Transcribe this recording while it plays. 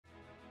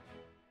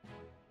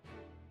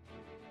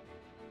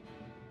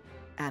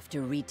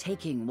After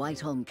retaking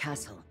Whiteholm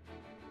Castle,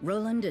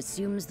 Roland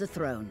assumes the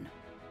throne.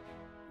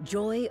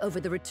 Joy over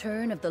the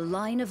return of the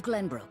line of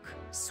Glenbrook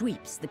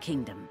sweeps the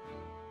kingdom.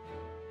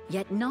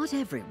 Yet not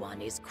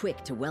everyone is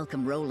quick to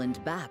welcome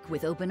Roland back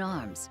with open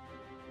arms.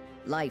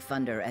 Life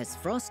under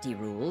Frosty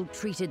rule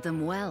treated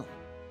them well,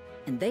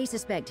 and they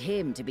suspect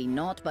him to be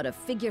naught but a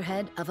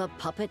figurehead of a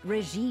puppet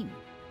regime.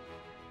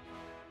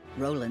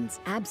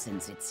 Roland's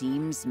absence, it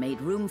seems, made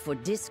room for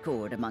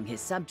discord among his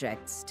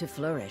subjects to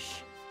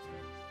flourish.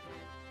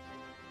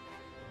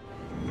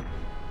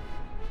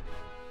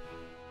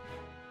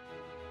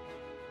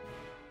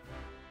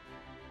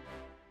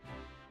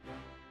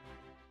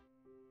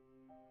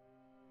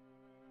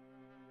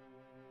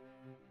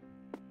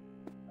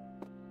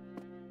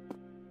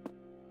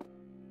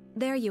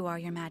 There you are,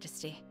 Your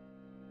Majesty.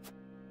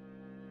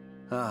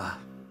 Ah,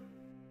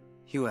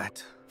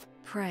 Hewitt.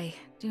 Pray,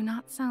 do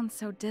not sound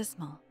so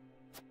dismal.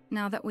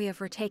 Now that we have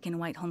retaken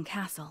Whiteholm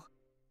Castle,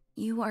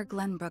 you are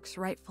Glenbrook's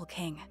rightful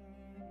king.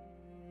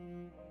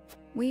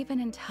 We've an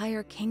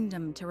entire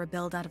kingdom to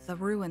rebuild out of the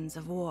ruins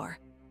of war.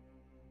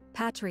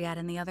 Patriot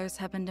and the others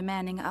have been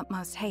demanding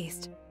utmost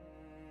haste.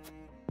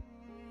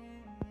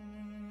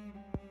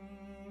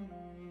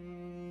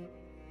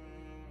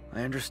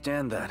 I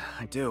understand that,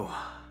 I do.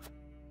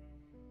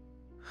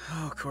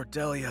 Oh,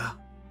 Cordelia.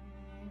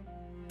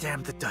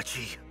 Damn the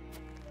duchy.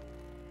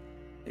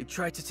 They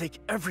tried to take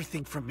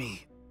everything from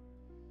me.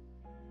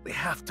 They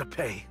have to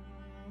pay.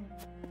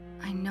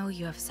 I know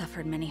you have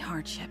suffered many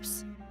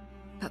hardships,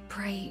 but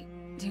pray,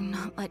 do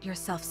not let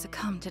yourself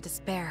succumb to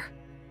despair.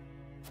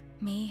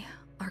 Me,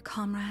 our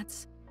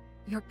comrades,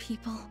 your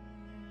people,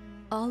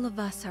 all of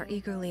us are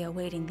eagerly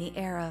awaiting the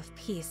era of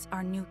peace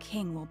our new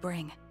king will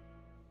bring.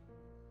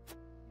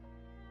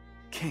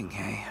 King,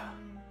 eh?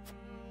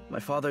 My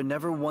father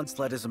never once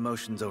let his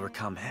emotions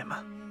overcome him.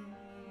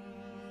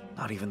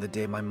 Not even the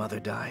day my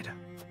mother died.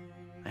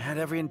 I had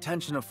every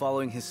intention of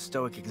following his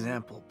stoic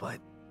example,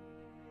 but...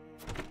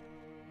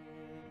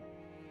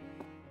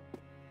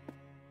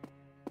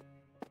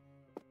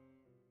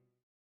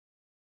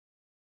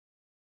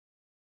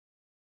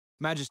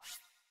 Majesty,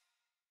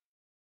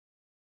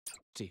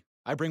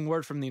 I bring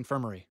word from the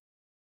infirmary.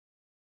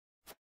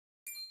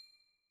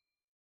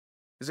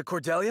 Is it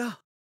Cordelia?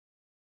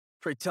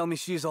 Pray tell me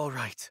she is all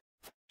right.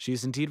 She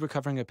is indeed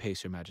recovering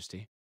apace, Your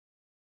Majesty.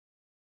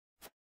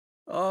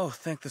 Oh,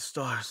 thank the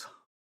stars.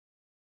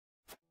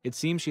 It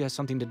seems she has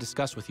something to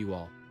discuss with you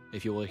all,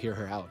 if you will hear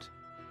her out.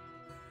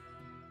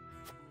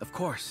 Of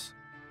course.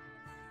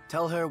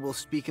 Tell her we'll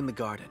speak in the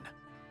garden,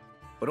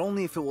 but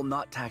only if it will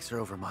not tax her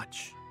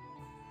overmuch.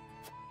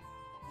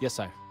 Yes,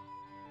 sire.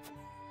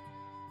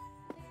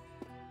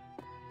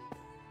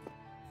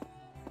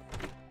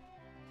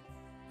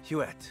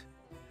 Hewitt,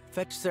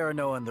 fetch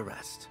Sereno and the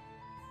rest.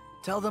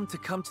 Tell them to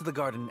come to the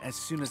garden as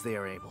soon as they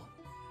are able.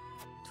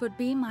 'Twould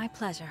be my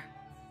pleasure.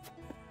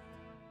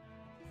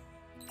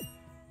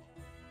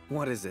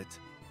 What is it?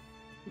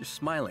 You're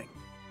smiling.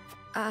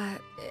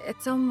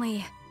 It's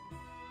only...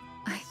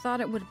 I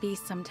thought it would be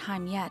some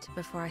time yet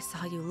before I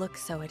saw you look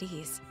so at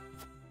ease.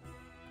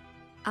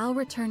 I'll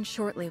return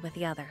shortly with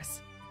the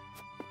others.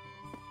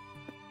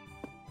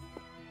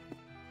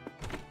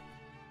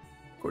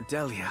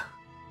 Cordelia,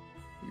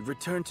 you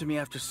returned to me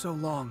after so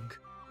long,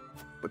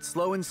 but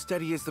slow and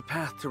steady is the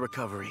path to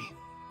recovery.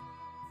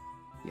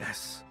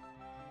 Yes,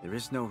 there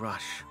is no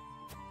rush.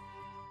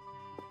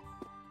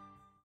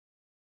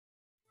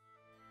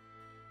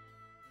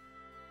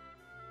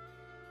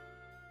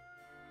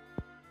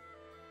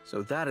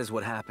 So that is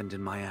what happened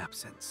in my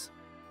absence.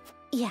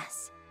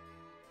 Yes.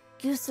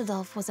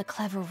 Gustadolf was a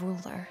clever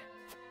ruler.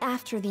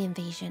 After the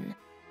invasion,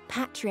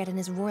 Patriot and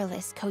his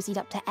royalists cozied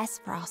up to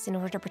Esfros in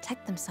order to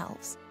protect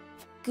themselves.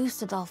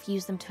 Gustadolf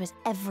used them to his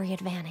every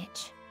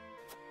advantage.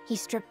 He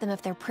stripped them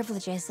of their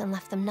privileges and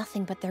left them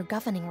nothing but their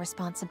governing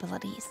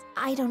responsibilities.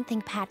 I don't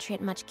think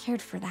Patriot much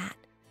cared for that.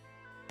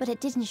 But it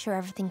did ensure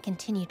everything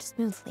continued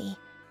smoothly,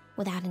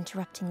 without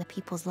interrupting the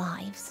people's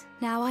lives.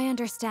 Now I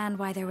understand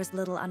why there was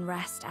little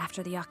unrest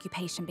after the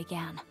occupation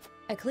began.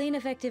 A clean,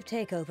 effective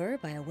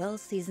takeover by a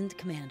well-seasoned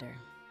commander.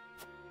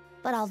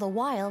 But all the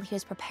while, he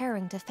was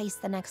preparing to face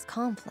the next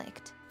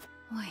conflict.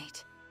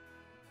 Wait,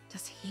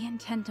 does he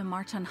intend to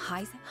march on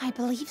Heisen? I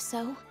believe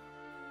so.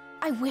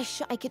 I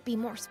wish I could be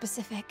more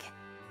specific.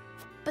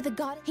 But the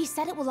god, he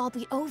said it will all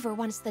be over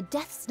once the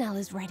death knell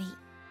is ready.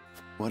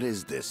 What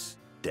is this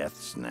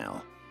death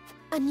knell?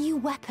 A new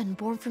weapon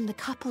born from the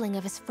coupling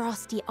of his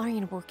frosty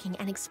ironworking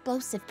and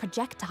explosive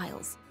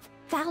projectiles.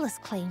 Thalas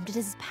claimed it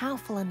is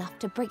powerful enough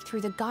to break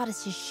through the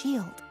goddess's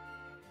shield.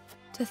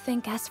 To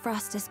think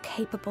Esfrost is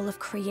capable of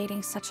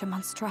creating such a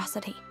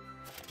monstrosity.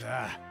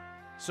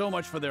 So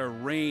much for their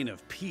reign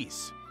of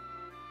peace.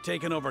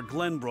 Taking over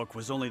Glenbrook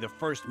was only the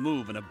first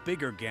move in a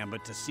bigger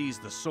gambit to seize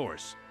the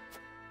source.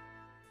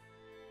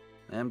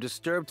 I am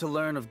disturbed to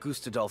learn of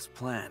Gustadolf's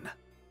plan.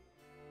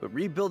 But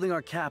rebuilding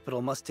our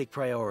capital must take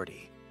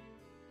priority.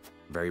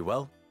 Very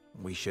well.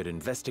 We should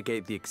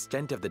investigate the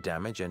extent of the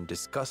damage and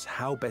discuss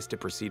how best to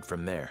proceed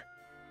from there.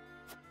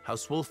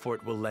 House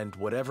Wolffort will lend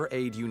whatever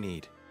aid you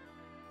need.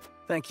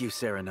 Thank you,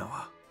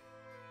 Serenoa.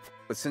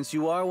 But since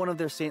you are one of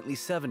their saintly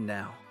 7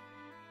 now,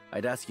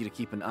 I'd ask you to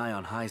keep an eye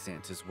on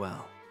Hyzant as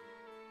well.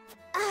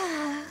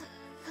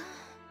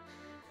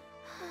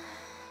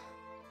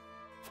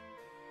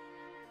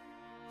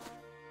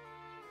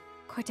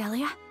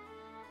 Cordelia?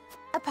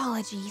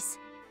 Apologies.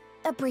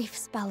 A brief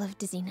spell of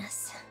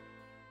dizziness.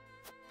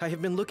 I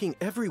have been looking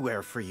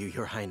everywhere for you,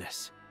 Your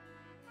Highness.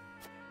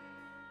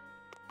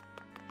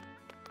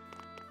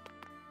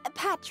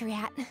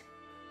 Patriat.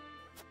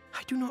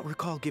 I do not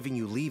recall giving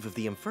you leave of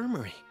the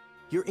infirmary.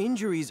 Your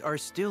injuries are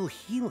still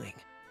healing.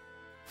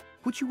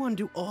 Would you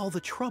undo all the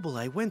trouble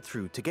I went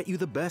through to get you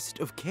the best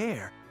of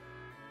care?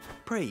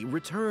 Pray,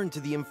 return to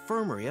the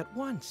infirmary at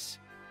once.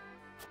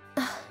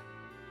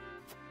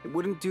 It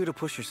wouldn't do to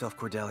push yourself,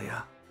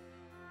 Cordelia.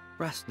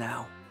 Rest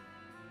now.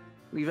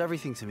 Leave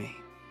everything to me.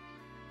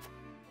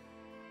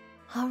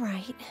 All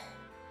right.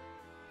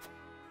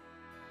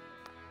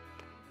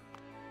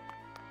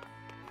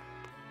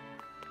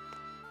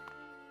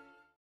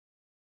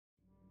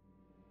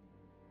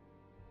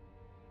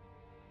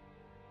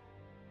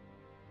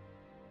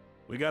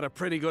 We got a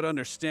pretty good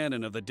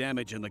understanding of the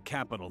damage in the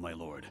capital, my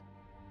lord.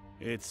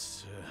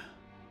 It's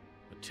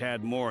a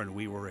tad more than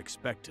we were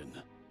expecting.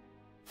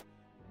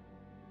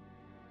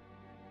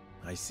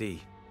 I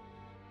see.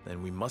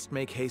 Then we must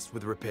make haste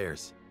with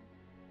repairs.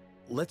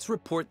 Let's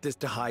report this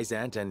to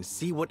Hyzant and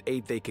see what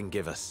aid they can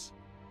give us.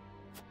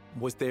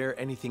 Was there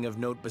anything of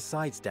note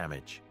besides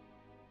damage?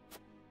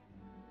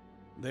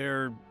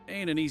 There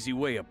ain't an easy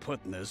way of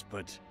putting this,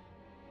 but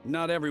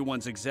not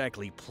everyone's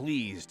exactly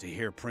pleased to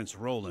hear Prince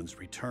Roland's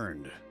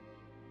returned.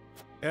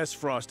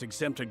 Esfrost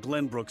exempted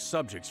Glenbrook's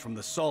subjects from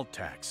the salt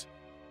tax.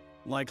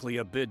 Likely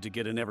a bid to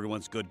get in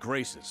everyone's good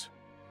graces.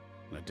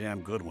 And a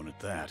damn good one at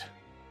that.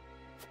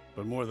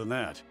 But more than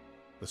that,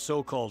 the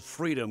so-called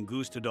freedom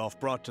Gustadolf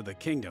brought to the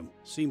kingdom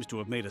seems to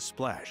have made a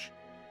splash.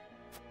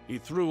 He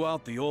threw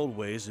out the old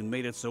ways and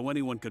made it so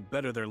anyone could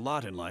better their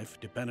lot in life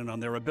depending on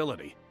their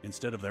ability,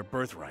 instead of their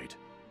birthright.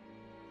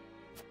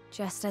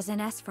 Just as in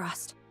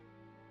Esfrost.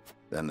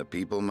 Then the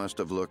people must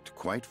have looked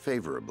quite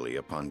favorably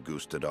upon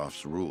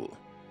Gustadolf's rule.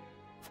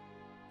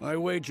 I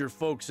wager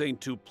folks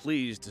ain't too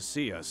pleased to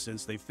see us,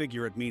 since they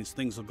figure it means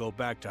things will go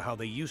back to how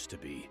they used to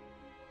be.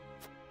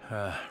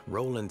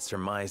 Roland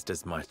surmised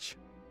as much.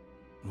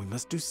 We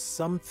must do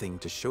something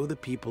to show the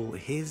people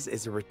his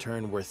is a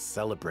return worth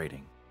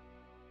celebrating.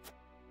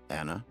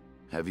 Anna,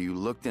 have you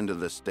looked into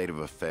the state of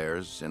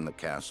affairs in the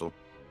castle?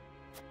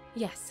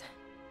 Yes.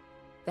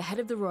 The head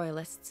of the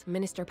Royalists,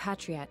 Minister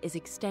Patriat, is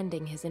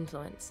extending his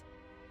influence.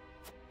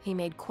 He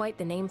made quite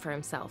the name for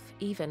himself,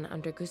 even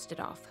under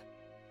Gustadolf.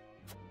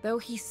 Though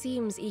he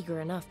seems eager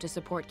enough to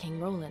support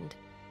King Roland,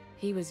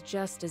 he was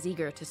just as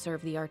eager to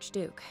serve the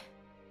Archduke.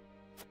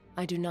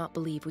 I do not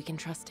believe we can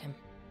trust him.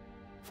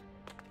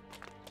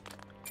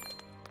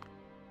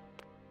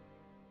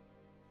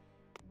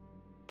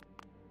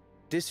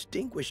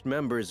 Distinguished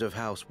members of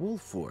House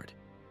Wolfford,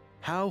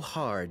 how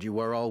hard you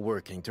are all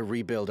working to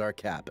rebuild our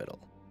capital.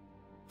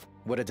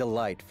 What a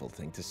delightful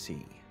thing to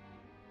see.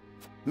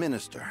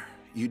 Minister,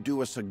 you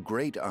do us a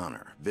great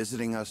honor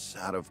visiting us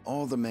out of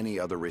all the many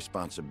other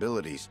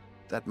responsibilities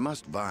that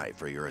must vie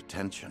for your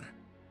attention.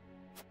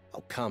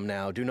 Oh, come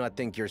now, do not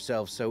think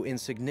yourself so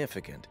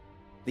insignificant.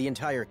 The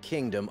entire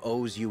kingdom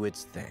owes you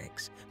its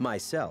thanks,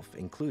 myself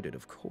included,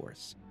 of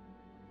course.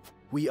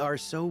 We are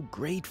so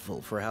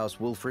grateful for House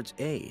Wolfford's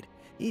aid,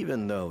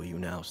 even though you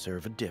now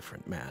serve a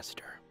different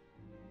master.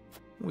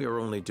 We are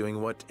only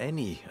doing what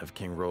any of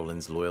King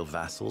Roland's loyal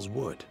vassals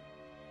would.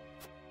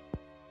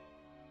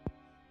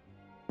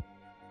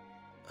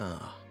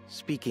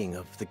 Speaking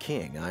of the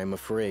king, I'm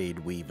afraid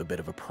we've a bit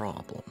of a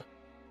problem.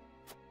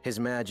 His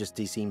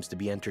Majesty seems to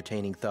be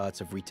entertaining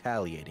thoughts of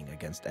retaliating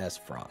against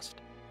Esfrost.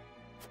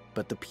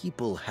 But the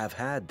people have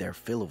had their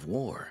fill of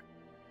war,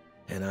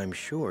 and I'm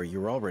sure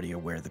you're already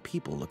aware the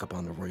people look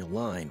upon the royal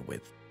line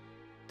with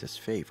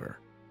disfavor.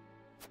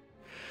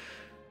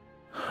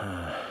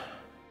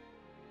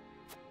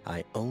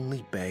 I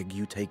only beg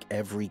you take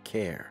every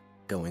care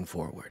going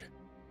forward.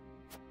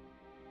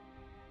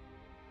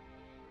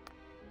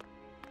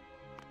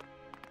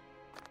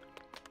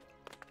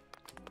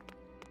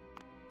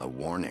 A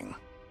warning.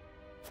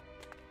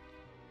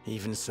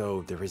 Even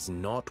so, there is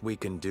naught we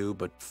can do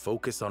but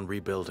focus on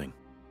rebuilding.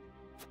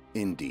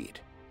 Indeed.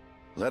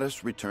 Let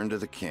us return to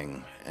the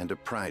king and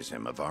apprise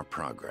him of our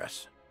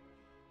progress.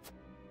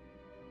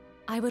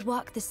 I would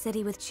walk the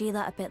city with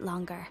Sheila a bit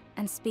longer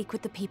and speak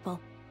with the people.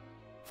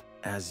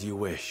 As you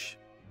wish.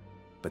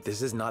 But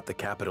this is not the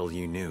capital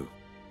you knew.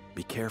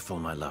 Be careful,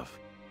 my love.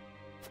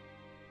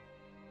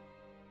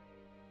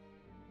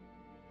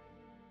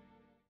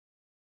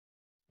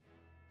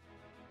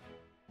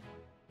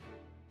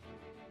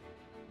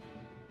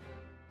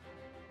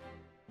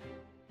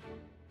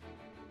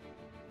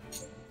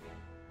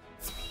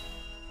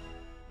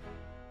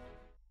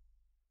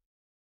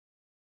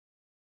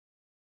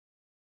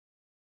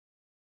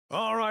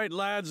 All right,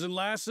 lads and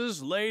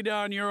lasses, lay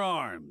down your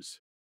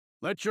arms.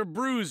 Let your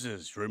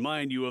bruises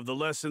remind you of the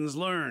lessons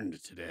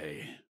learned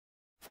today.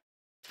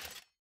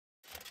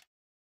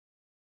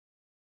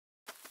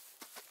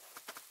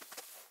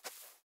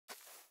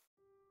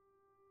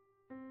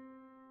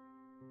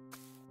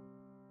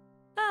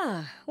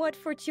 Ah, what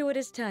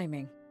fortuitous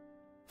timing.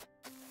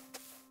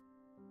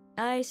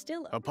 I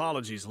still...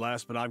 Apologies,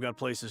 lass, but I've got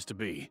places to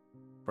be.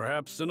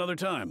 Perhaps another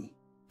time.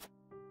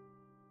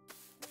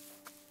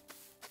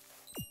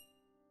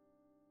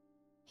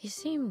 He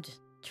seemed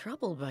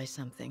troubled by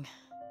something.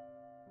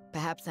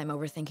 Perhaps I'm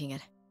overthinking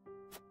it.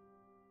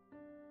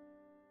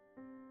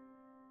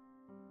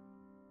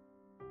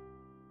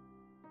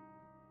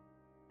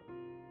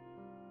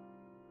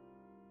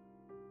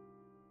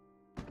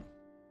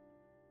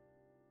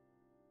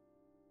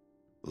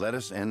 Let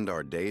us end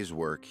our day's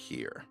work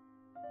here.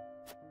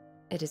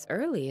 It is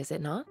early, is it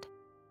not?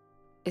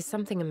 Is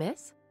something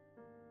amiss?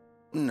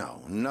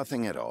 No,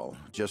 nothing at all.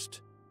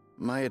 Just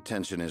my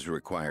attention is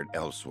required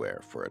elsewhere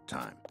for a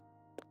time.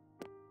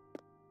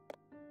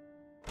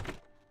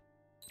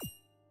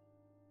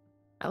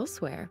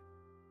 Elsewhere?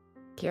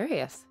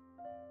 Curious.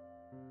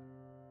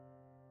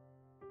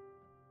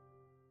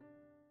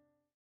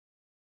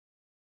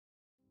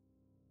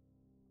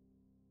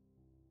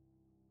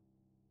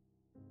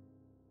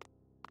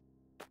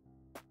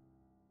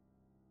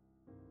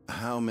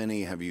 How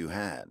many have you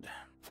had?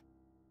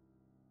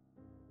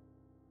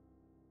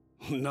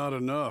 Not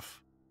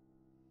enough.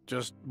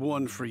 Just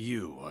one for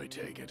you, I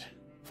take it.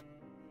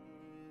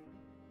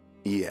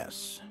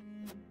 Yes.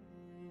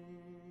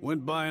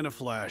 Went by in a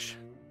flash.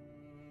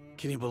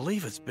 Can you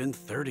believe it's been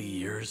 30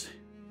 years?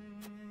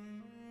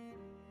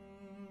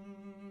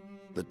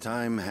 The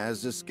time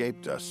has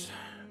escaped us.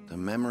 The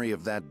memory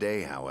of that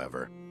day,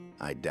 however,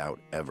 I doubt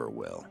ever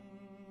will.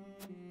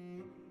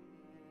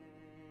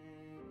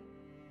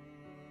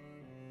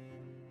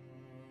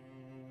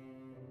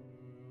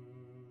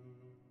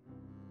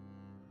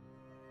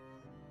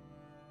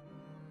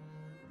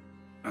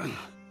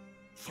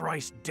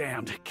 Thrice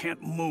damned,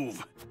 can't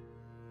move.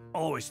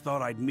 Always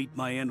thought I'd meet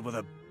my end with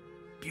a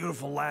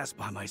beautiful lass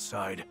by my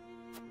side.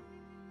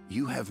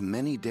 You have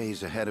many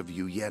days ahead of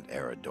you yet,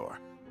 Eredor.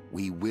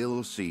 We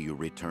will see you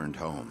returned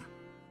home.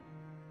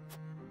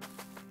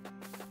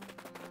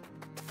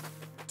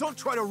 Don't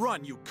try to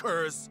run, you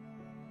curs!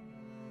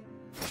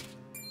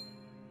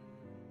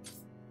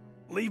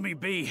 Leave me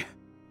be.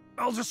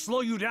 I'll just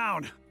slow you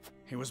down.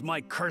 It was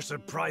my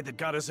cursed pride that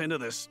got us into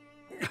this.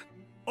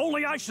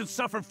 Only I should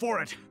suffer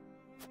for it.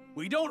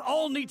 We don't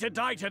all need to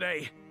die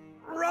today.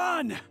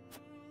 Run!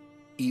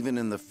 Even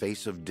in the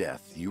face of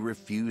death, you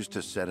refuse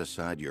to set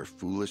aside your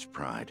foolish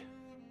pride.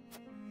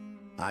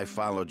 I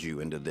followed you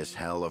into this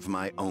hell of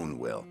my own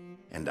will,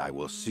 and I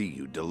will see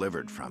you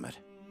delivered from it.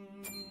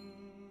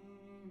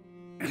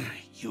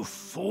 You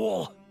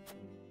fool!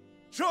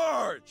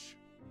 Charge!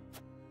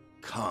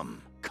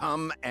 Come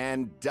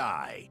and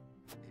die.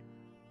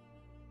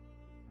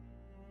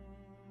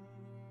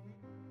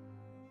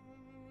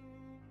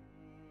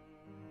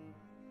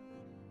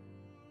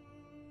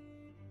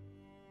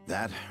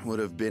 That would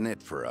have been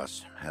it for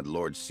us, had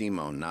Lord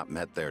Simon not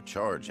met their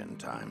charge in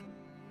time.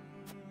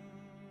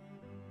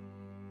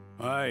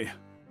 Aye,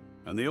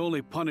 and the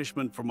only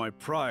punishment for my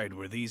pride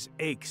were these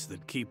aches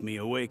that keep me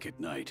awake at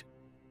night.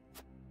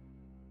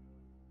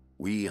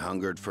 We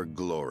hungered for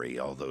glory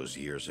all those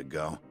years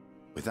ago,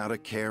 without a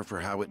care for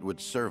how it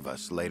would serve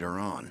us later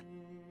on.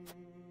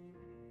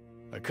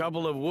 A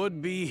couple of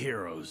would-be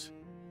heroes,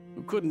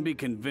 who couldn't be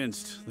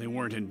convinced they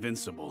weren't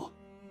invincible.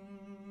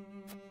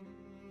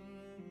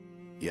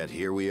 Yet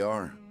here we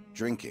are,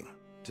 drinking,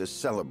 to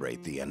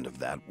celebrate the end of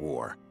that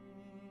war.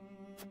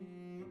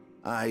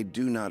 I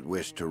do not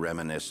wish to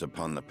reminisce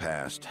upon the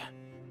past.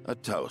 A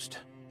toast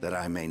that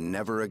I may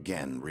never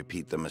again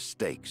repeat the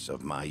mistakes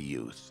of my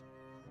youth.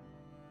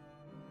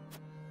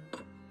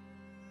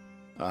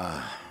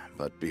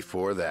 But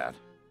before that...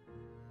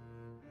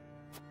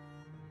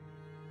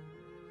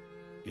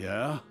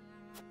 Yeah?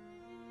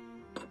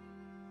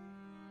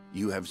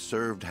 You have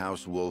served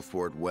House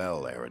Wolford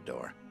well,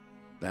 Eredor.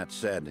 That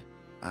said,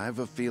 I've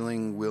a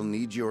feeling we'll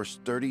need your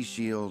sturdy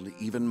shield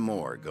even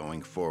more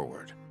going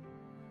forward.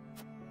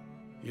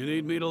 You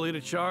need me to lead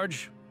a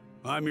charge?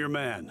 I'm your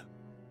man.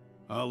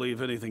 I'll leave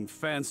anything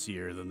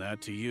fancier than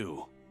that to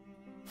you.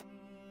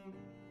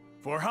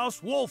 For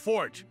House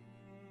Wolford!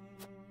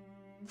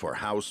 For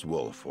House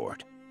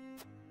Wolford.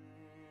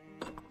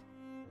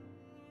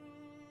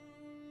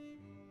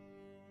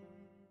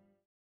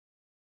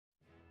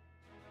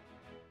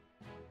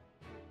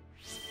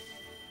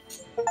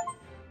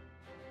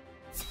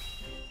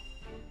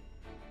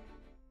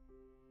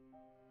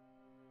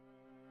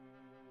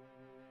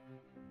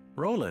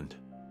 Roland,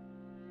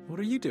 what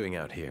are you doing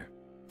out here?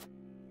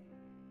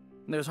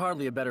 There's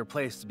hardly a better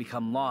place to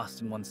become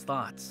lost in one's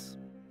thoughts.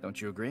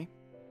 Don't you agree?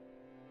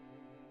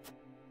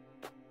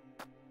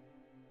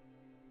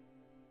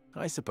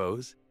 I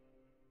suppose.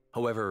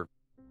 However,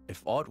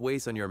 if aught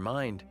weighs on your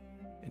mind,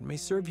 it may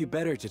serve you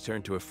better to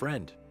turn to a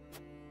friend.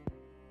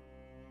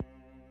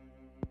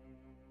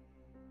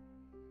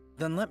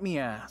 Then let me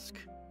ask,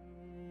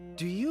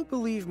 do you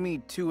believe me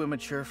too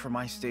immature for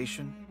my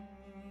station?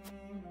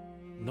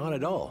 Not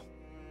at all.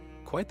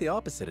 Quite the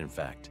opposite, in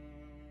fact.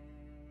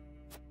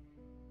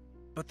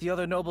 But the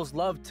other nobles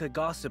love to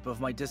gossip of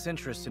my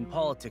disinterest in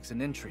politics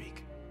and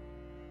intrigue.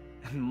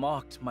 and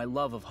mocked my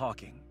love of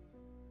hawking.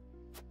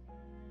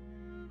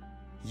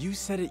 You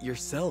said it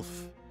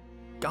yourself.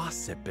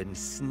 Gossip and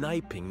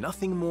sniping,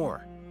 nothing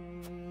more.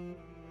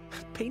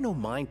 Pay no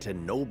mind to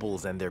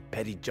nobles and their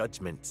petty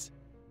judgments.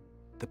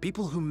 The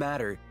people who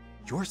matter,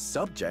 your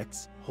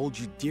subjects, hold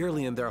you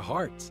dearly in their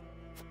hearts.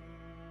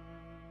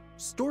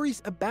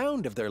 Stories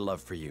abound of their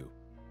love for you.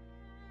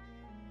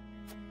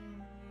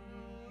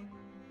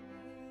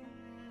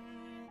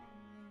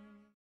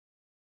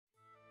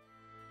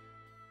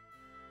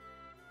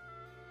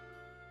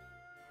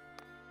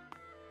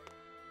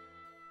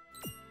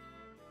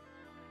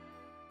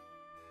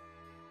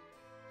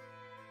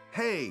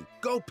 Hey,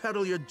 go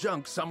peddle your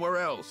junk somewhere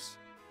else.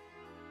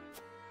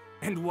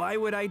 And why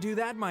would I do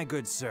that, my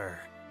good sir?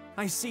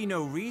 I see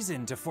no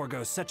reason to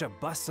forego such a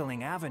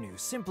bustling avenue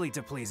simply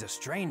to please a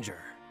stranger.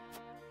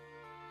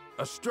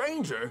 A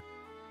stranger?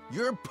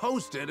 You're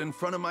posted in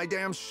front of my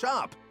damn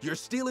shop. You're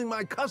stealing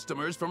my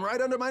customers from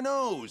right under my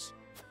nose.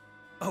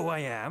 Oh, I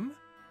am?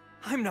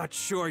 I'm not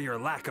sure your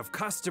lack of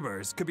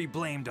customers could be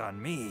blamed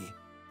on me.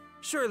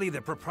 Surely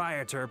the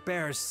proprietor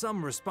bears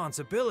some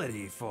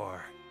responsibility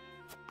for...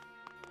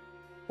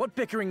 What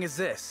bickering is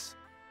this?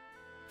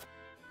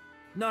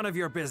 None of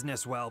your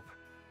business, whelp.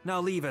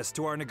 Now leave us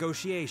to our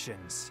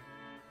negotiations.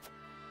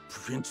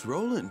 Prince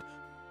Roland,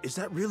 is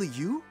that really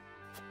you?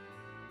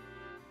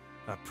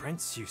 A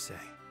prince, you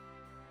say?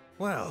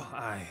 Well,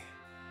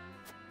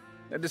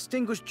 A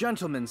distinguished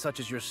gentleman such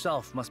as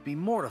yourself must be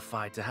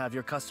mortified to have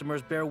your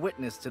customers bear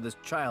witness to this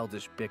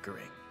childish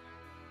bickering.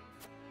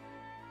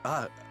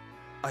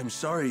 I'm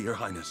sorry, Your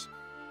Highness.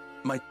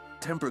 My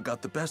temper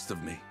got the best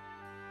of me.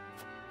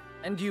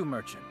 And you,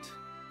 merchant.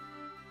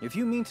 If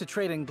you mean to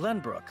trade in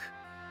Glenbrook,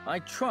 I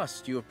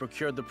trust you have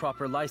procured the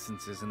proper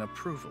licenses and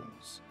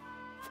approvals.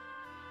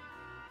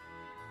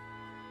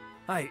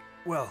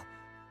 Well,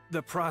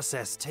 the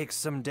process takes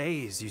some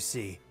days, you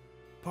see.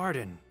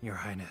 Pardon, Your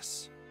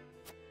Highness.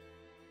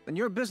 Then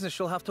your business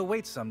shall have to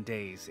wait some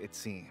days, it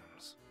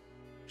seems.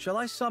 Shall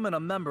I summon a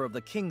member of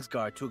the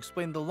Kingsguard to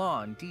explain the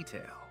law in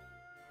detail?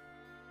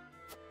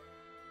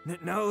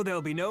 No,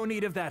 there'll be no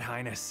need of that,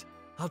 Highness.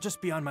 I'll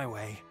just be on my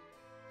way.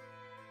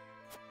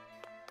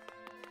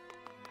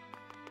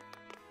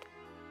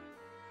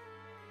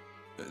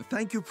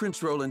 Thank you,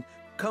 Prince Roland.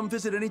 Come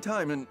visit any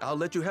time, and I'll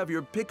let you have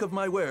your pick of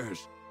my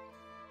wares.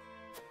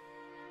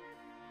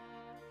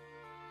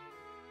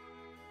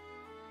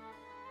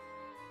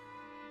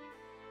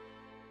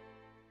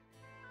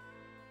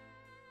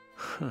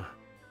 Huh.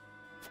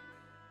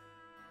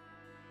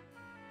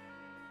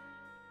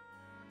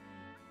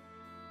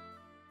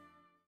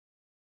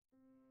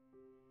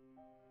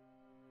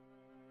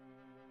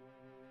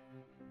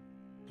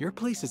 Your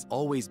place has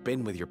always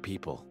been with your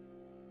people.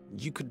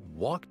 You could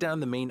walk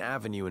down the main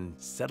avenue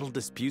and settle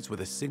disputes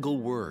with a single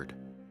word.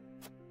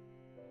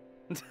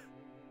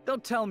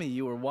 Don't tell me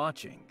you were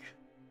watching.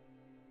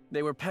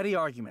 They were petty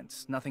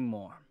arguments, nothing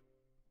more.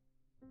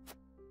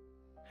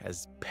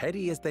 As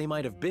petty as they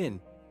might have been,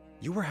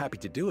 you were happy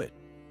to do it.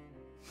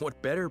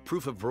 What better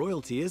proof of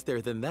royalty is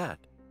there than that?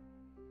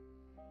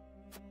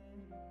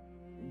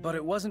 But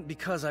it wasn't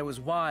because I was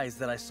wise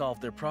that I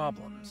solved their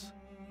problems.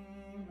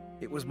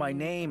 It was my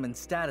name and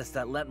status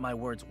that lent my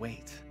words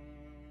weight.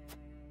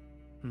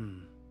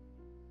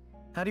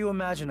 How do you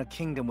imagine a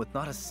kingdom with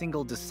not a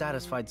single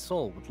dissatisfied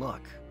soul would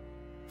look?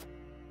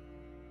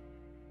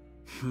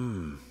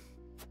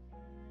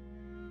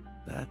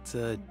 That's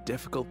a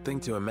difficult thing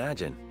to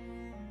imagine.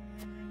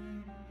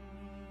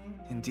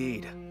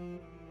 Indeed.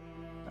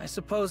 I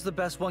suppose the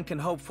best one can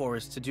hope for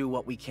is to do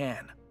what we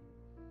can,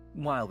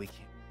 while we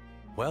can.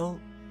 Well,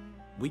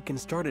 we can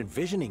start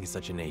envisioning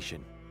such a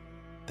nation.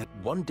 That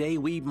one day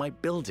we might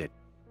build it,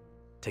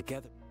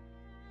 together.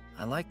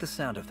 I like the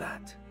sound of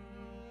that.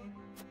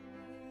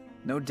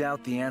 No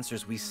doubt the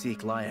answers we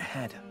seek lie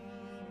ahead,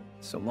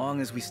 so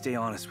long as we stay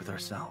honest with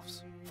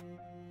ourselves.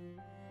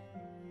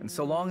 And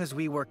so long as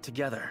we work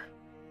together,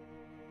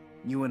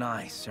 you and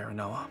I,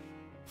 Serenoa.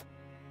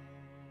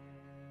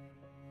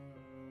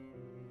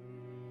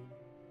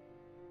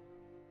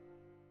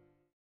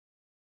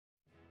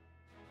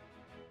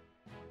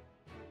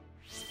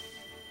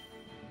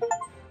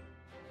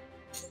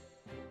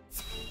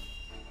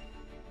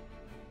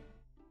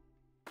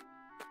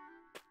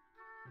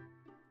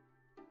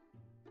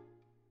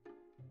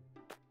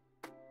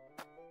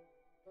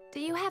 Do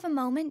you have a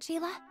moment,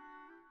 Sheila?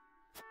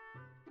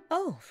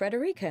 Oh,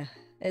 Frederica.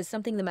 Is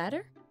something the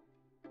matter?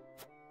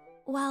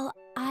 Well,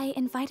 I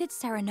invited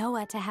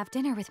Serenoa to have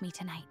dinner with me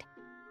tonight.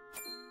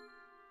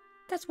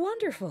 That's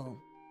wonderful.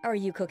 Are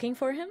you cooking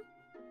for him?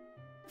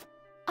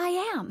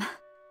 I am.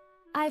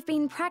 I've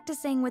been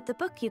practicing with the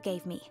book you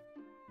gave me.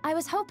 I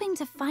was hoping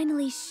to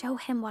finally show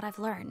him what I've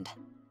learned.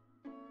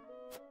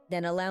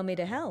 Then allow me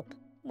to help.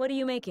 What are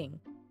you making?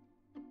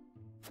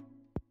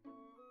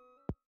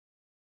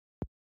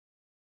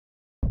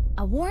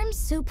 A warm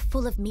soup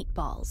full of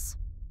meatballs.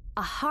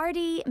 A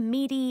hearty,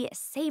 meaty,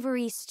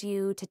 savory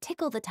stew to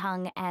tickle the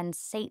tongue and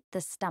sate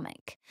the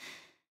stomach.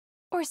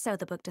 Or so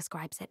the book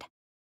describes it.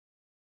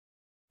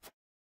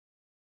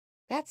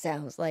 That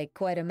sounds like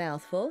quite a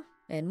mouthful,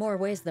 in more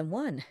ways than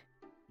one.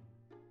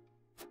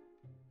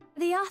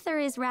 The author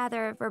is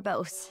rather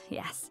verbose,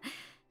 yes.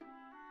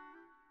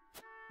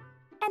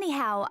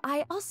 Anyhow,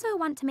 I also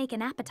want to make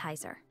an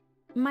appetizer.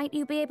 Might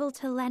you be able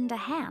to lend a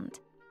hand?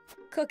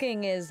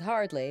 Cooking is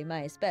hardly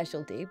my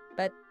specialty,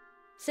 but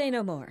say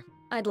no more.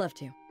 I'd love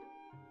to.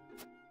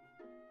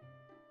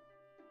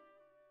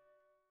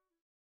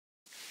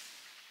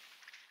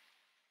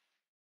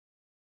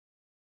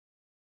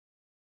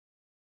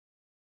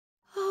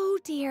 Oh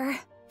dear.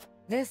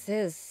 This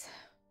is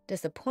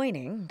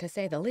disappointing, to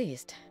say the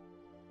least.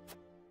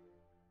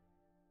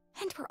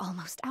 And we're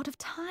almost out of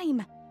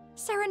time.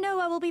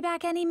 Serenoa will be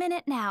back any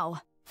minute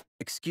now.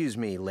 Excuse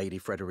me, Lady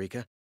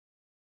Frederica.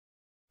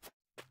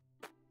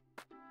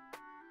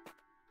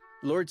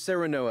 Lord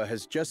Serenoa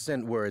has just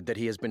sent word that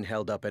he has been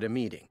held up at a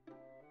meeting.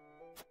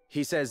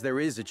 He says there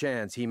is a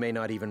chance he may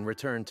not even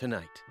return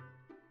tonight.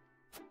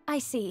 I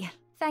see.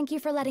 Thank you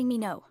for letting me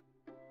know.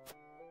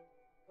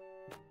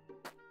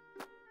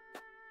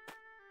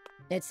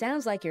 It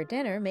sounds like your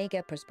dinner may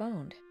get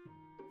postponed.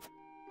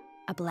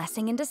 A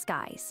blessing in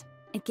disguise.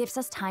 It gives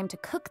us time to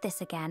cook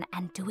this again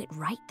and do it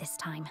right this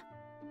time.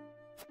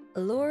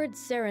 Lord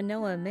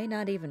Serenoa may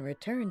not even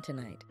return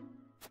tonight.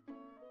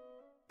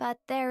 But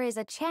there is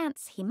a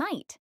chance he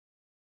might.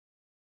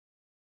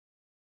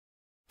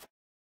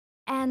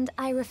 And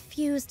I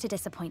refuse to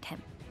disappoint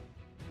him.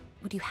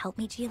 Would you help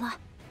me, Gila?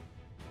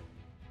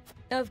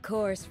 Of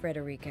course,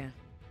 Frederica.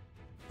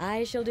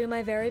 I shall do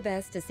my very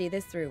best to see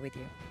this through with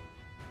you.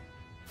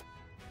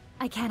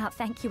 I cannot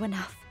thank you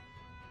enough.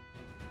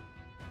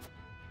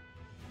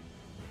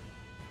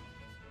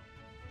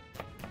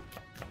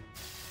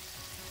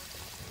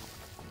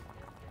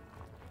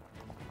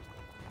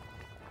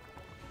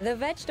 The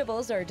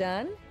vegetables are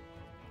done,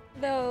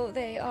 though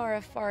they are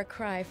a far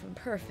cry from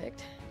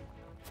perfect.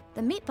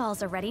 The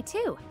meatballs are ready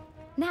too.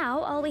 Now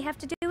all we have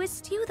to do is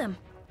stew them.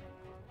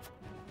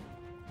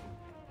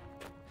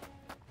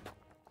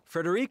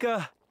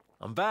 Frederica,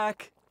 I'm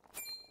back.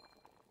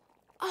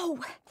 Oh,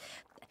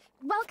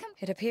 welcome.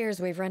 It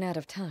appears we've run out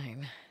of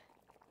time.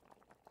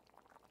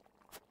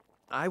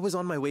 I was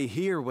on my way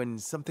here when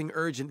something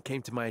urgent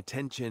came to my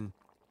attention.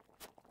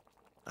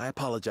 I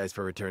apologize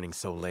for returning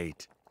so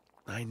late.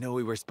 I know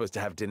we were supposed to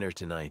have dinner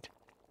tonight.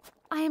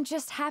 I am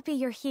just happy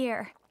you're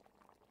here.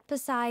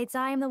 Besides,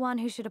 I am the one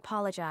who should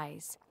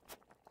apologize.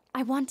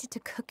 I wanted to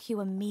cook you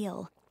a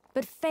meal,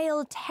 but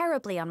failed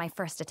terribly on my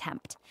first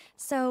attempt.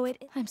 So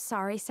I'm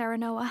sorry,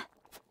 Serenoa.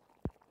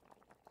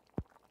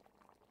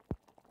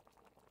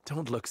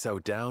 Don't look so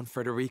down,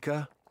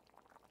 Frederica.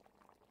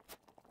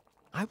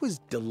 I was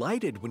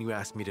delighted when you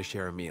asked me to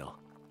share a meal.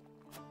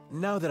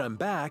 Now that I'm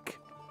back,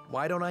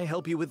 why don't I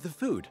help you with the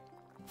food?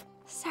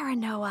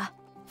 Serenoa.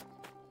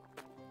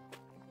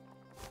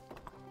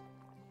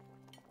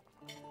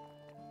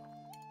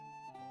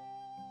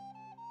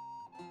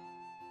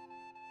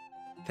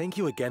 Thank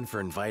you again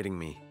for inviting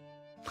me.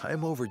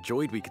 I'm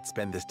overjoyed we could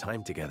spend this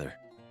time together.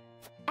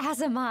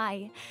 As am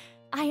I.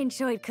 I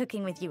enjoyed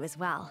cooking with you as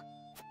well.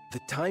 The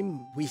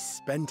time we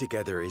spend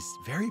together is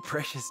very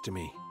precious to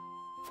me.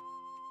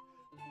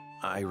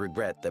 I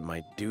regret that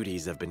my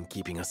duties have been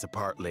keeping us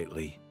apart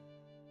lately.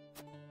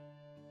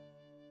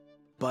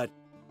 But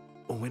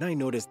when I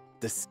noticed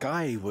the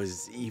sky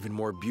was even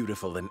more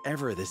beautiful than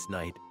ever this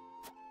night,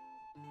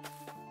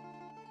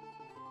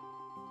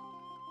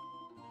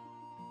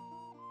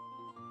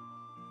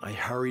 I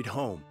hurried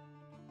home,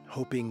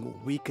 hoping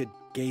we could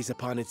gaze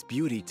upon its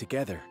beauty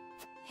together.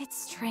 It's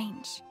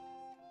strange.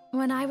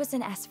 When I was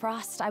in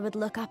Esfrost, I would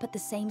look up at the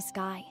same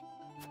sky.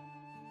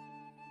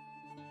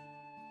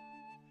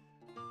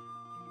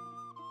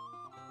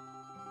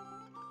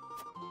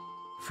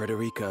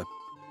 Frederica,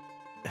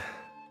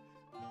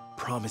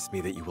 promise me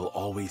that you will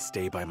always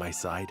stay by my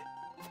side.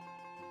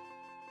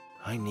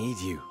 I need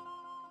you,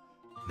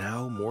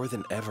 now more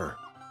than ever.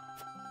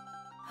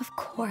 Of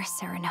course,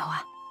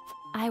 Serenoa.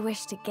 I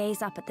wish to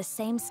gaze up at the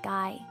same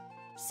sky,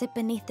 sit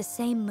beneath the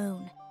same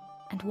moon,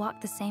 and walk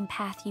the same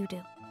path you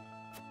do.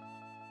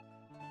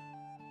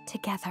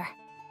 Together,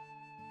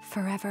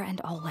 forever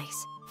and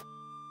always.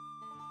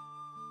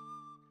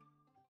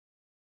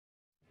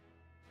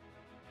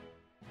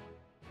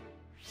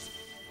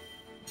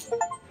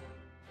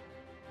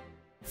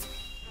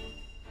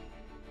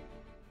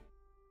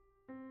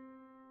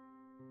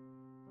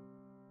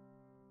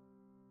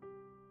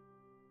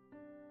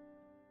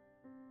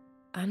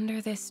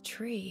 Under this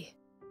tree.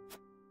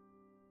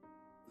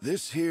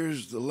 This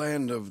here's the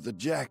land of the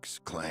Jax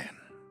clan.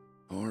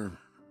 Or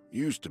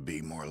used to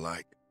be, more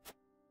like.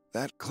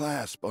 That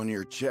clasp on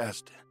your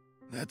chest,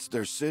 that's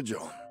their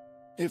sigil,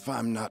 if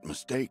I'm not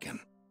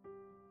mistaken.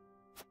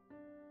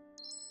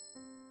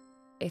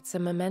 It's a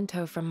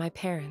memento from my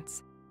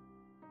parents.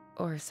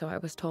 Or so I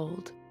was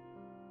told.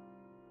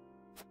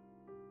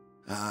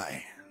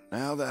 Aye,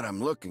 now that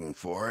I'm looking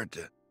for it,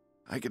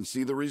 I can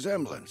see the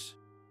resemblance.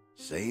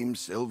 Same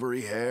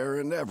silvery hair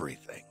and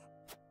everything.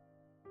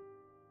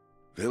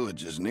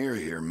 Villages near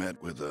here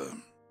met with a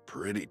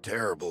pretty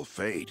terrible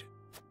fate.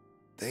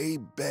 they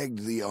begged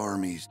the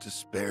armies to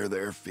spare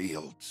their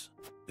fields.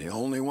 The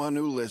only one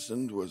who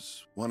listened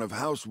was one of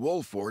House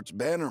Wolfort's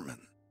bannermen.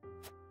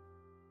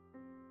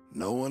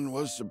 No one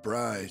was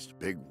surprised,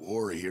 big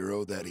war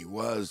hero that he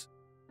was.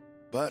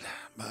 But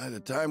by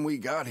the time we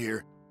got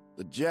here,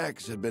 the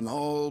Jacks had been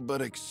all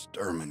but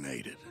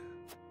exterminated.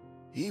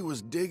 He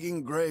was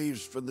digging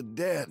graves for the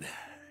dead,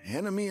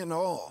 enemy and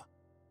all.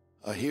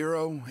 A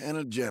hero and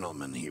a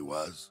gentleman he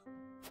was.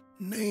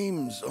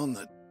 Names on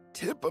the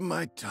tip of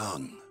my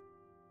tongue.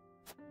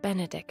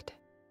 Benedict.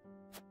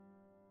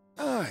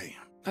 Aye,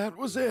 that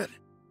was it.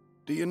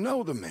 Do you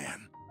know the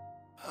man?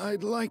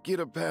 I'd like you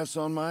to pass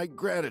on my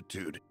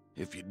gratitude,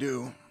 if you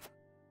do.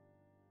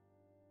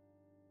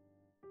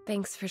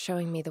 Thanks for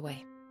showing me the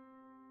way.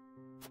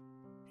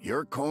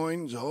 Your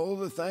coin's all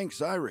the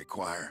thanks I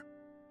require.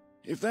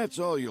 If that's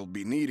all you'll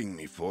be needing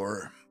me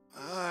for,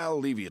 I'll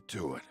leave you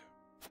to it.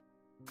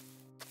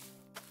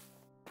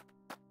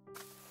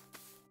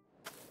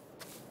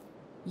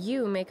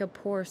 You make a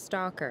poor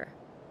stalker.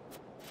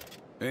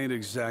 Ain't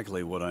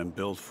exactly what I'm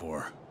built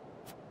for.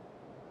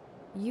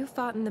 You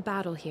fought in the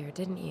battle here,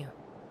 didn't you?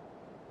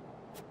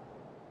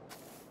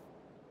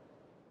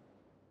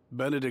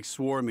 Benedict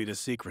swore me to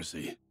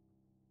secrecy.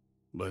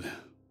 But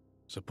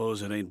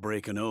suppose it ain't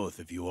break an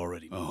oath if you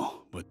already...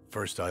 Oh, but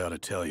first I ought to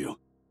tell you.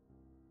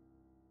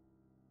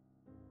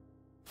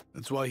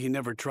 That's why he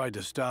never tried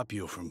to stop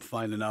you from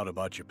finding out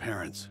about your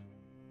parents.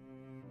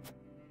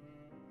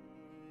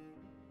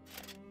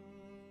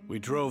 We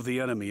drove the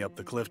enemy up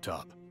the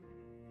clifftop.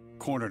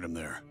 Cornered him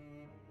there.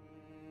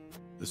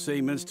 The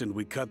same instant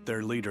we cut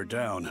their leader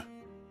down,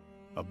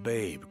 a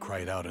babe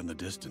cried out in the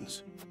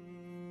distance.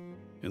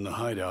 In the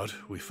hideout,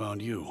 we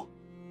found you,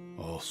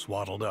 all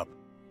swaddled up.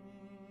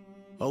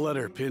 A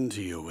letter pinned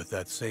to you with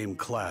that same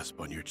clasp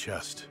on your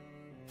chest.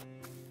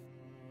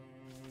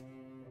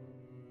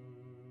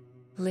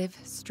 Live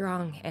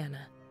strong,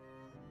 Anna.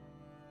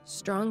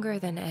 Stronger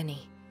than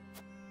any.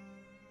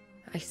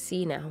 I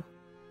see now.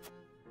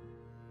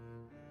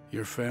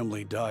 Your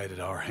family died at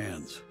our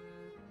hands.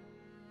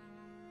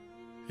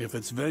 If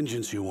it's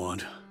vengeance you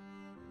want,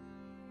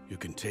 you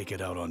can take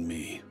it out on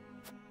me.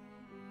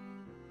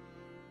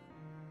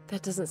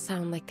 That doesn't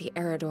sound like the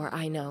Eredor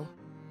I know.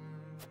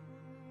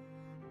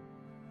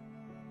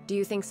 Do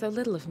you think so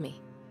little of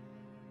me?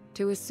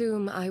 To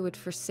assume I would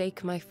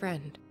forsake my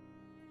friend,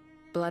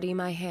 bloody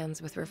my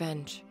hands with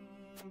revenge.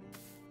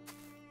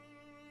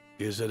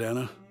 Is it,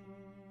 Anna?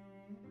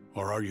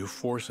 Or are you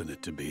forcing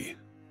it to be?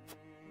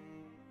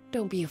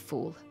 Don't be a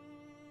fool.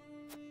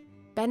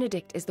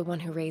 Benedict is the one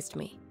who raised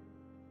me.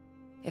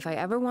 If I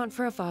ever want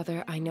for a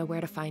father, I know where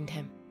to find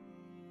him.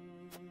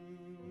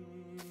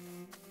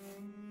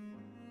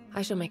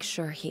 I shall make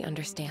sure he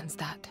understands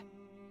that.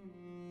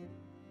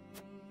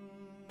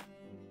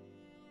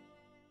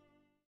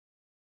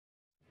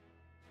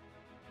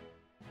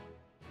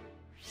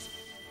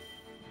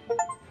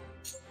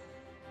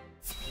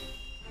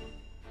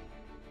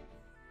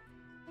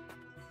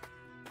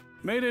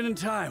 Made it in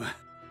time,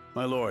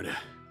 my lord.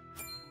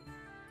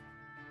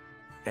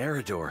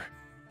 Eredor.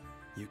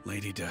 You,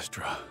 Lady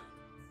Destra.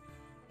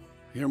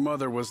 Your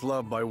mother was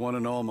loved by one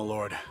and all, my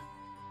lord.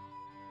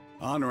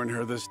 Honoring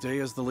her this day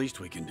is the least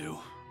we can do.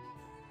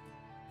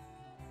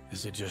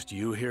 Is it just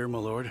you here, my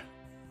lord?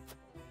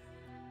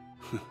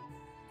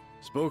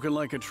 Spoken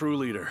like a true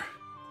leader.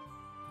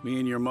 Me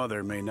and your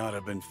mother may not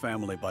have been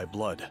family by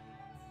blood,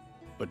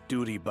 but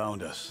duty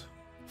bound us.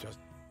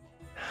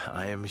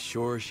 I am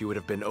sure she would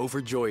have been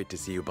overjoyed to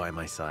see you by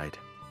my side.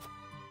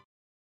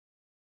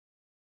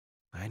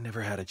 I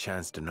never had a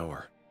chance to know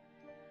her.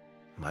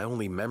 My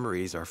only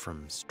memories are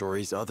from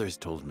stories others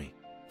told me.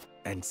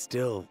 And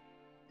still,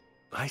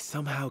 I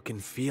somehow can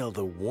feel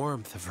the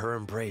warmth of her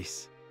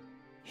embrace,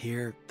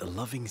 hear the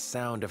loving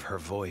sound of her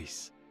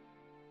voice.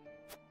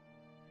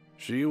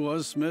 She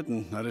was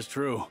smitten, that is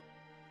true.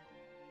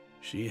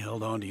 She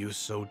held on to you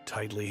so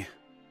tightly,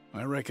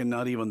 I reckon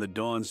not even the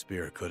Dawn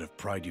Spear could have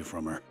pried you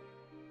from her.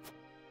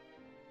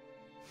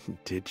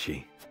 Did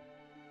she?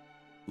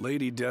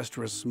 Lady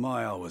Destra's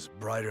smile was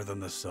brighter than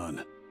the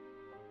sun,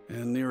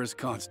 and near as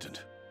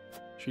constant.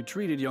 She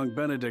treated young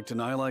Benedict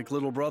and I like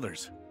little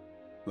brothers,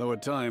 though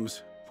at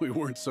times we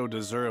weren't so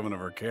deserving of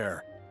her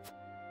care.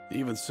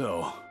 Even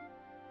so,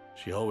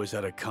 she always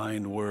had a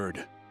kind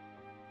word,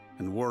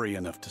 and worry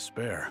enough to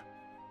spare.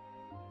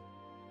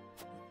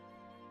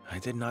 I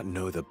did not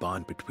know the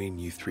bond between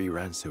you three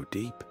ran so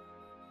deep.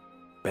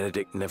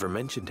 Benedict never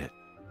mentioned it.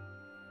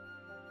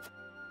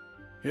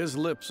 His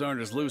lips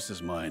aren't as loose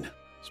as mine,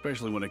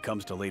 especially when it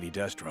comes to Lady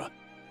Destra.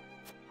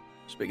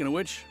 Speaking of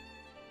which,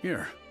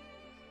 here.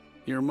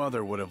 Your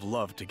mother would have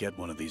loved to get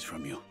one of these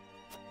from you.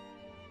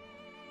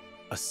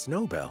 A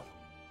snowbell?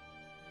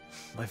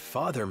 My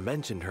father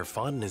mentioned her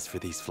fondness for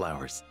these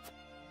flowers.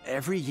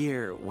 Every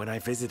year when I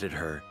visited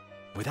her,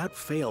 without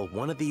fail,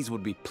 one of these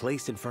would be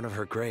placed in front of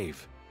her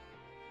grave.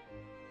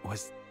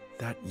 Was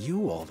that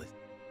you, Alden?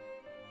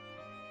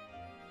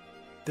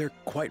 They're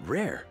quite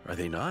rare, are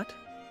they not?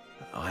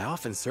 I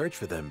often search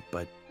for them,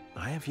 but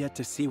I have yet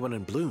to see one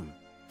in bloom.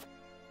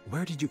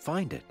 Where did you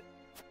find it?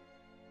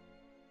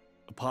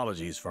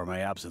 Apologies for my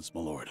absence,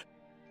 my lord.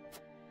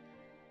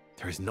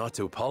 There is naught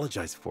to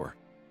apologize for.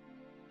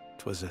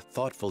 'Twas a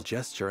thoughtful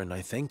gesture, and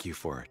I thank you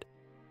for it.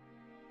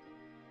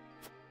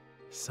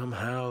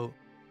 Somehow,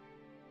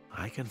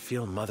 I can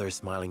feel Mother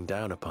smiling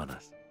down upon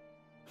us.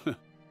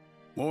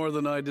 More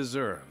than I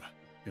deserve,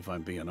 if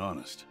I'm being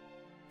honest.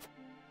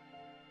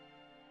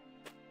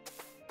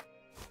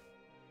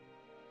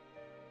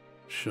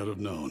 Should have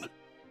known.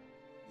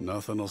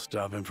 Nothing'll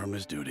stop him from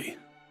his duty.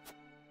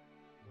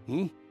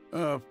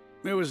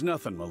 It was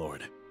nothing, my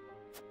lord.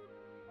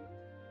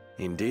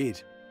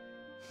 Indeed.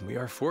 We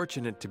are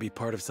fortunate to be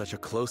part of such a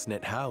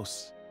close-knit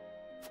house.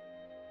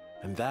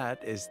 And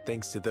that is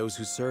thanks to those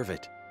who serve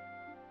it.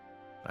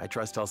 I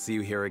trust I'll see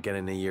you here again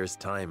in a year's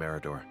time,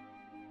 Eridor.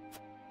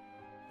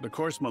 Of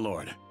course, my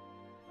lord.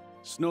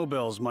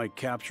 Snowbells might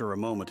capture a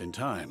moment in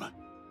time,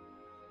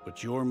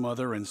 but your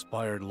mother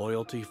inspired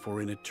loyalty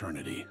for an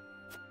eternity.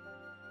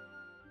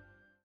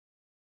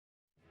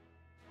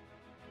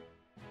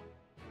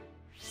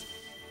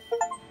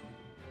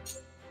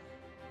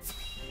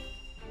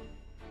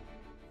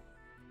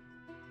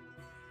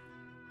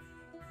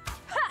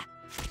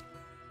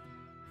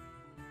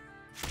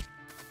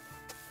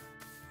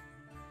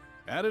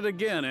 At it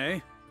again, eh?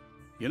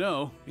 You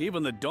know,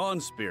 even the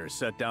Dawnspear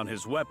set down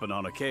his weapon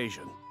on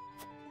occasion.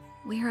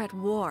 We're at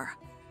war.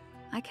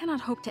 I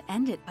cannot hope to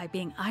end it by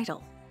being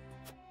idle.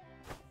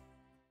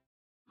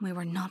 We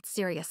were not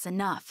serious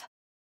enough.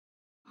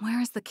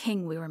 Where is the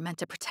king we were meant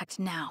to protect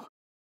now?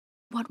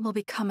 What will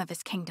become of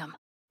his kingdom?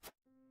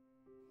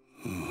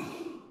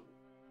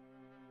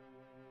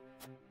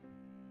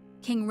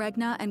 King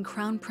Regna and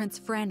Crown Prince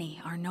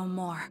Franny are no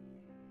more.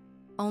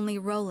 Only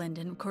Roland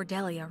and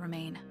Cordelia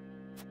remain.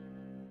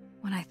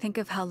 When I think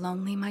of how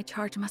lonely my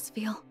charge must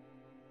feel,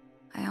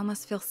 I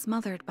almost feel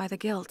smothered by the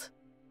guilt.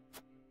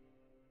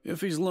 If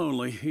he's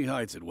lonely, he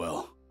hides it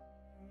well.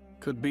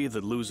 Could be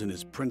that losing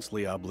his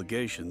princely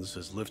obligations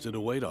has lifted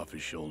a weight off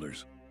his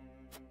shoulders.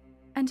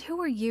 And who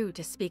are you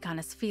to speak on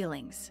his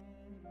feelings?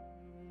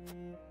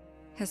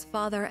 His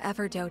father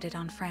ever doted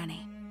on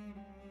Franny.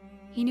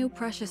 He knew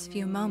precious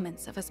few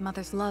moments of his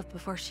mother's love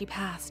before she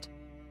passed.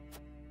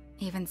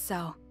 Even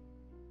so,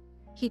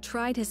 he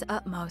tried his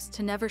utmost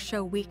to never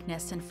show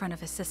weakness in front of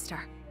his sister.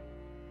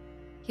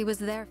 He was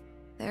there.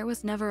 There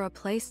was never a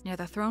place near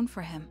the throne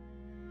for him.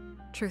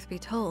 Truth be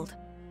told,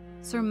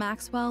 Sir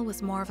Maxwell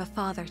was more of a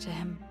father to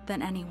him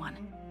than anyone.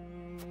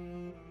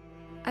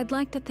 I'd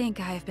like to think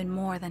I have been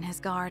more than his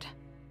guard.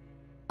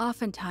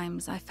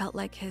 Oftentimes, I felt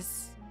like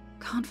his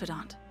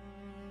confidant.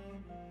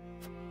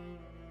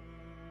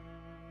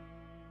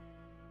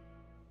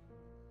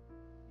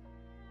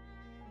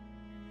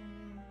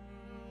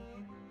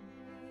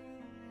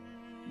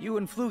 You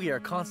and Flugy are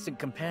constant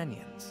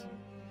companions.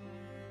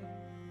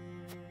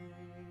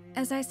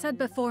 As I said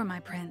before, my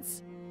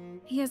prince,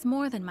 he is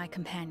more than my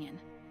companion.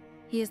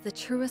 He is the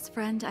truest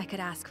friend I could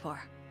ask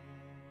for.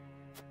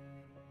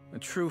 A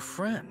true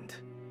friend,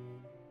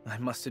 I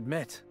must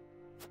admit.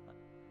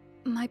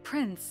 My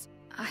prince,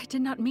 I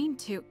did not mean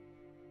to.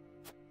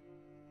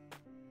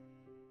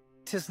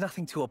 'Tis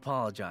nothing to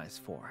apologize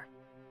for.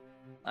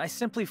 I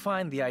simply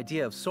find the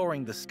idea of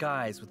soaring the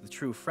skies with a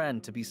true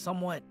friend to be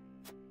somewhat...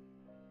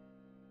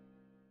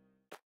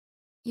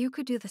 You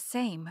could do the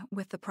same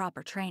with the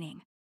proper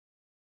training.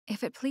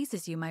 If it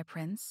pleases you, my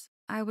prince,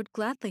 I would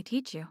gladly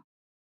teach you.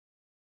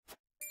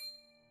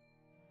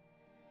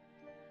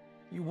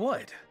 You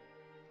would?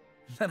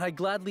 Then I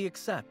gladly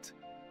accept.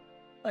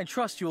 I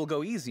trust you will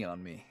go easy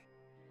on me.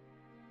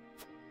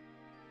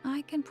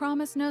 I can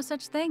promise no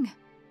such thing.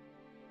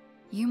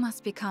 You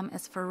must become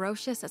as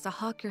ferocious as a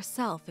hawk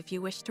yourself if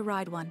you wish to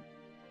ride one.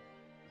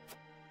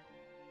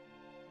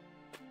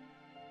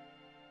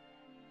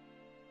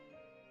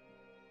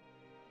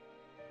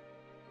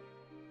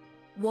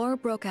 War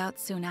broke out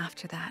soon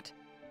after that.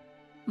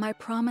 My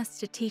promise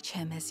to teach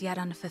him is yet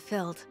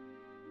unfulfilled.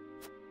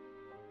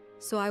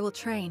 So I will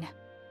train,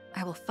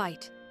 I will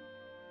fight,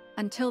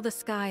 until the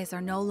skies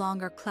are no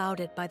longer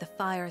clouded by the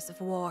fires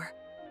of war.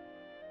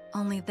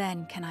 Only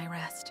then can I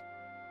rest.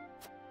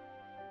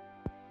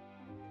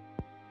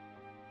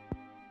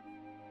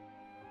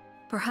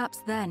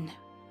 Perhaps then,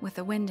 with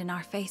the wind in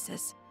our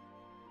faces,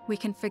 we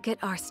can forget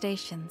our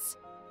stations,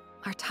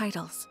 our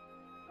titles,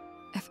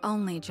 if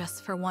only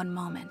just for one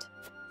moment.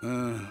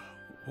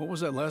 What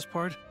was that last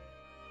part?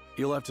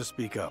 You'll have to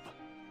speak up.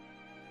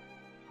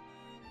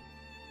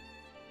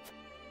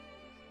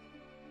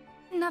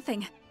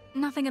 Nothing.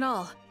 Nothing at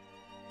all.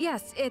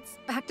 Yes, it's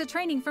back to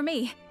training for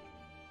me.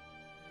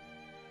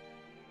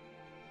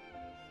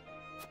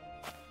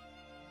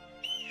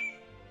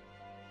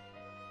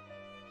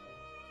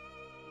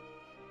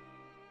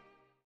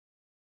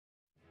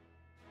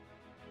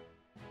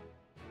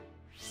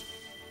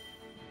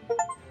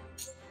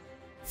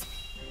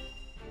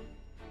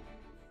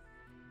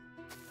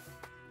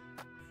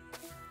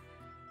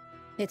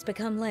 It's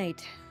become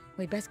late.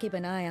 We'd best keep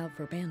an eye out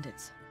for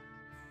bandits.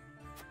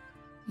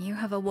 You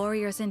have a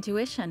warrior's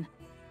intuition.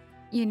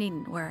 You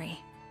needn't worry.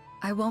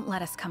 I won't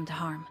let us come to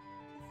harm.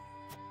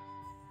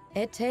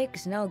 It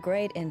takes no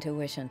great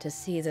intuition to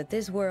see that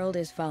this world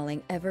is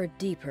falling ever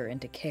deeper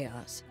into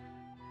chaos.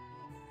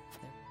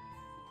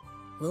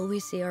 Will we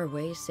see our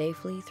way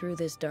safely through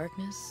this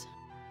darkness?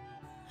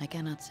 I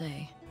cannot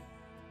say.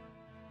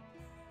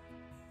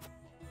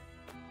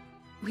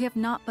 We have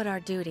naught but our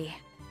duty,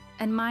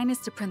 and mine is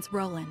to Prince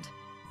Roland,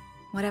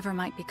 whatever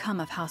might become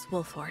of House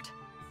Wolford.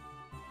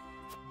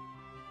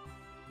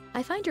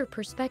 I find your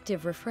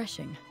perspective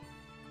refreshing.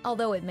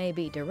 Although it may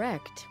be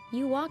direct,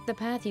 you walk the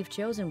path you've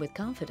chosen with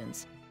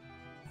confidence.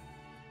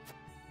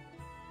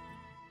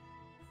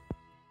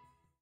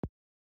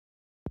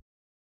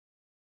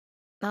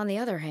 On the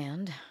other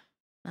hand,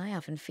 I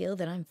often feel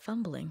that I'm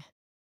fumbling.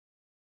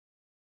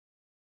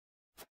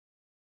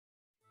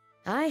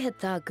 I had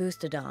thought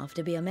Gustadolf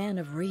to be a man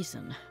of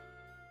reason,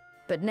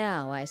 but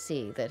now I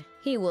see that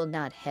he will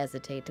not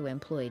hesitate to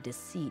employ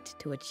deceit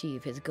to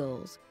achieve his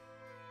goals.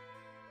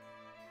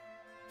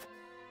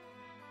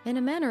 In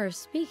a manner of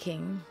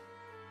speaking,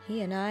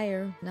 he and I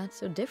are not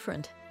so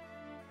different.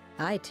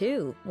 I,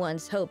 too,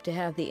 once hoped to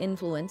have the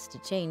influence to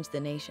change the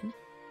nation.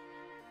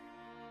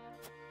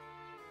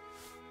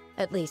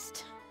 At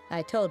least,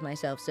 I told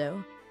myself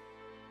so.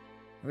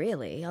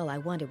 Really, all I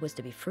wanted was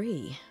to be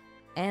free,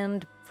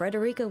 and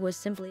Frederica was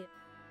simply...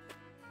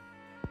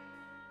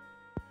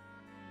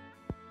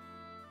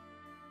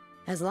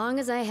 As long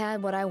as I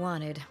had what I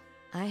wanted,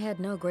 I had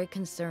no great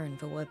concern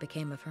for what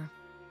became of her.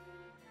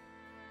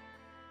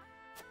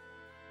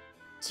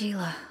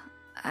 Gila,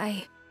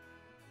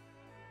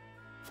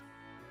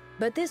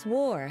 But this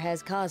war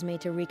has caused me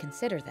to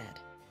reconsider that.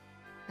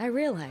 I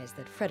realize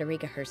that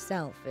Frederica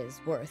herself is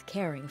worth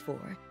caring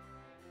for.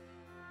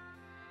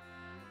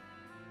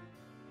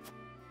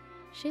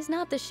 She's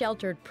not the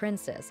sheltered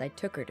princess I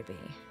took her to be.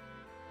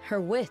 Her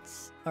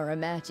wits are a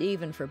match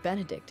even for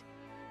Benedict.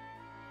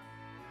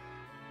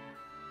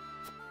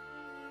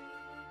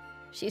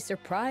 She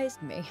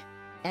surprised me,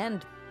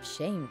 and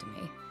shamed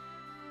me.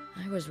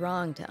 I was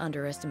wrong to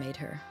underestimate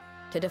her,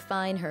 to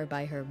define her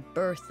by her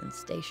birth and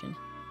station.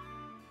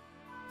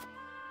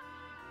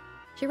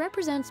 She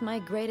represents my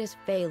greatest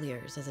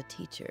failures as a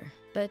teacher,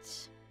 but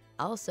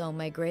also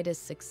my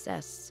greatest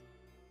success.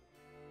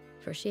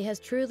 For she has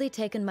truly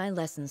taken my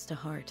lessons to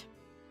heart.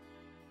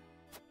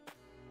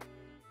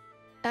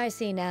 I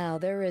see now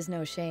there is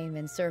no shame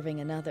in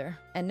serving another,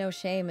 and no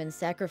shame in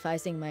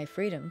sacrificing my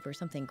freedom for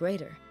something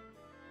greater.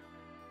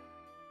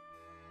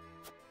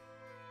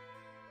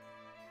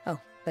 Oh,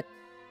 but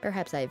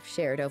perhaps I've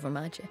shared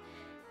overmuch.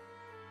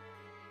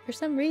 For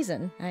some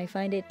reason, I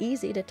find it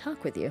easy to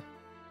talk with you.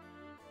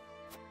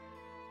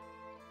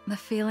 the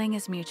feeling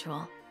is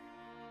mutual.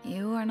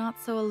 You are not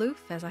so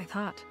aloof as I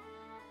thought.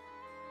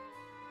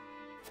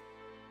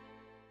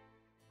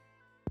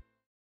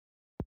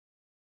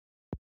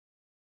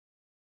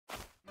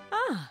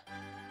 Ah!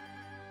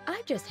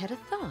 I just had a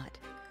thought.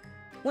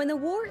 When the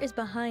war is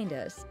behind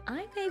us,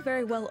 I may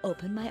very well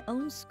open my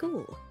own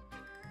school.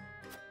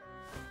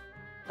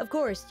 Of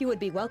course, you would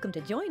be welcome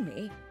to join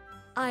me.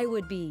 I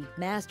would be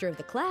master of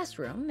the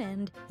classroom,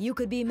 and you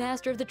could be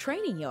master of the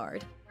training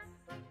yard.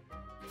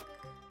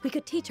 We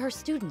could teach our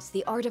students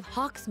the art of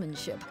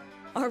hawksmanship.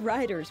 Our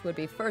riders would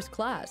be first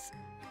class.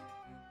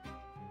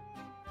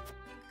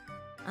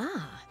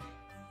 Ah,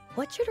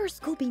 what should our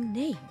school be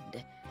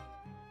named?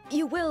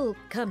 You will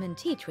come and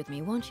teach with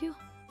me, won't you?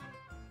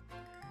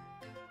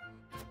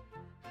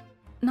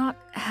 Not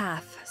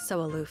half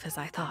so aloof as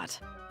I thought.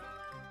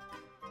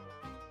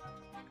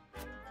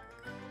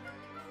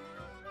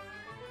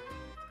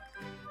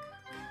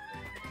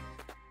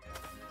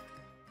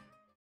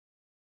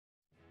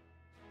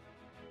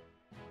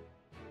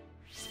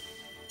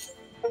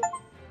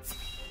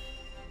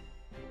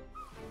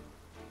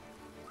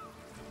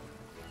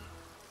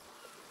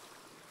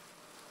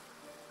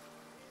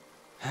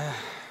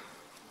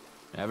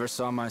 Never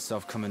saw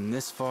myself coming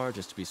this far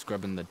just to be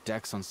scrubbing the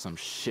decks on some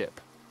ship.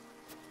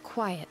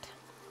 Quiet.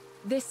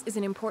 This is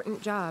an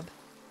important job,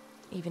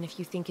 even if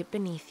you think it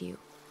beneath you.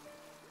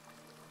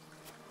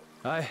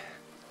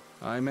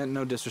 I meant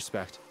no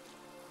disrespect.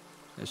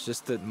 It's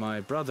just that my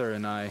brother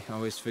and I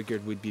always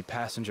figured we'd be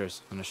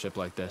passengers on a ship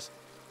like this.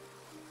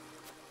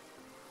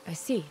 I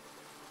see.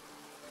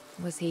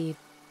 Was he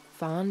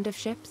fond of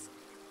ships?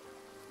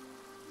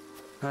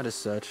 Not as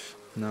such,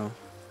 no.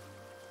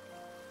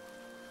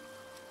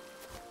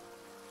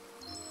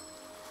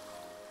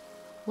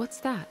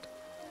 What's that?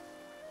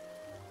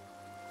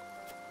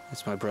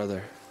 It's my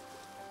brother.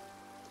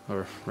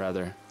 Or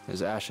rather,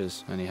 his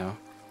ashes, anyhow.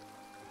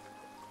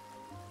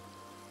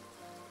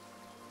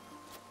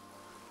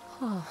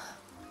 Oh.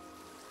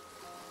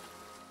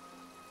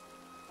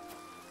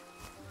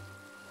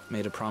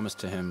 Made a promise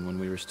to him when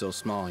we were still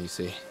small, you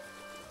see.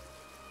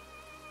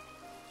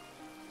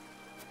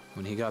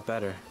 When he got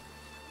better,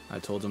 I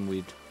told him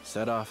we'd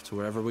set off to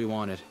wherever we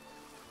wanted,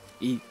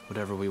 eat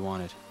whatever we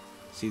wanted,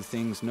 see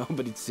things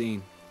nobody'd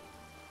seen.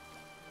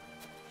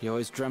 He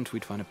always dreamt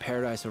we'd find a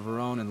paradise of our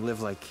own and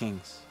live like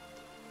kings.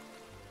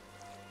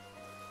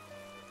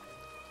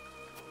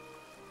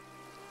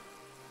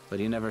 But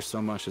he never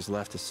so much as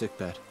left his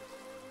sickbed,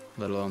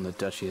 let alone the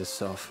duchy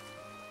itself.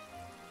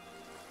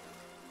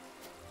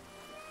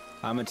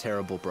 I'm a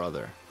terrible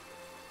brother.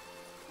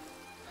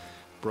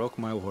 Broke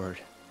my word.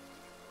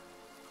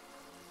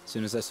 As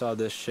soon as I saw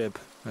this ship,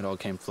 it all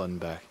came flooding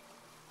back.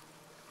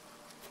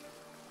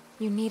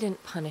 You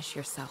needn't punish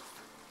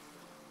yourself.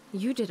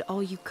 You did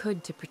all you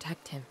could to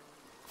protect him.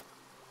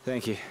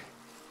 Thank you.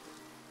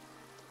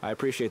 I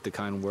appreciate the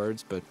kind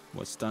words, but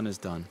what's done is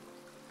done.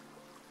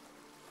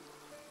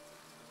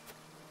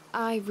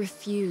 I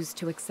refuse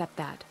to accept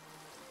that.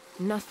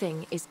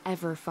 Nothing is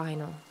ever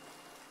final.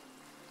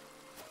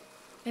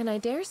 And I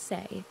dare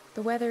say,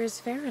 the weather is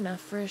fair enough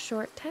for a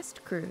short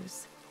test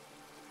cruise.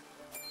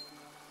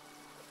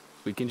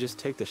 We can just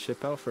take the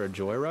ship out for a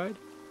joyride?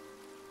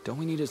 Don't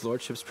we need his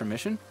lordship's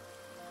permission?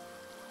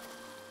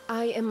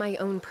 I am my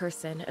own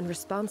person and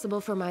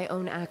responsible for my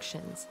own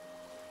actions,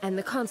 and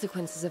the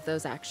consequences of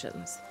those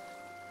actions.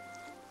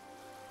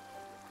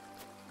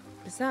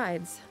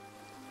 Besides,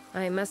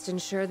 I must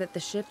ensure that the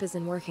ship is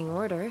in working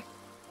order.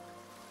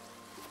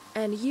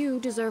 And you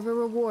deserve a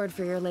reward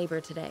for your labor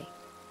today.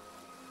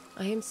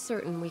 I am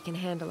certain we can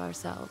handle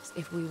ourselves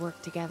if we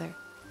work together.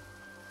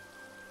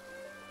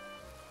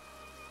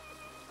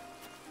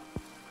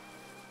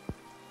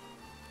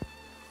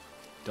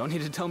 Don't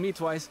need to tell me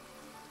twice.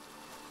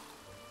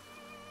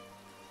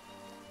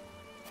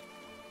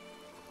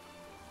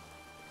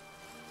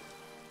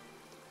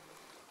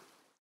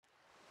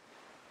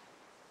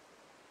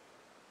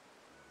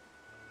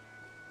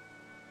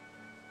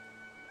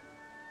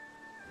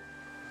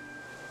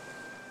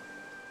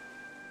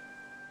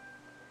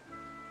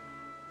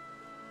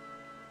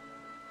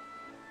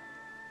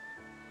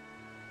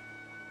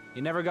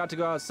 You never got to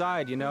go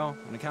outside, you know,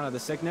 on account of the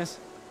sickness.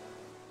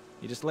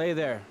 You just lay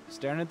there,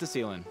 staring at the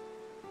ceiling.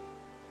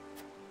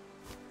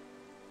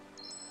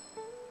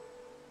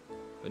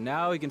 But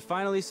now he can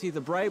finally see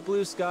the bright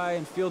blue sky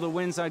and feel the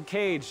winds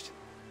uncaged.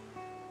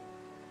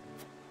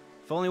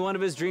 If only one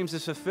of his dreams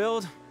is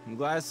fulfilled, I'm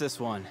glad it's this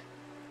one.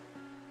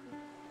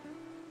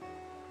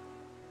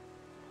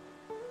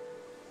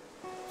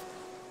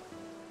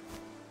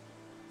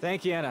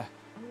 Thank you, Anna.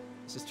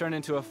 This has turned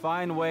into a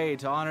fine way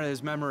to honor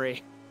his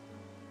memory.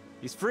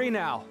 He's free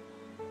now.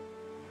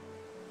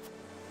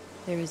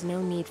 There is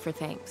no need for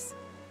thanks.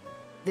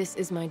 This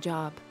is my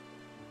job.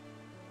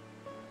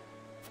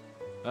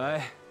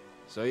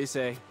 So you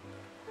say.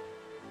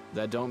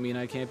 That don't mean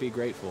I can't be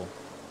grateful.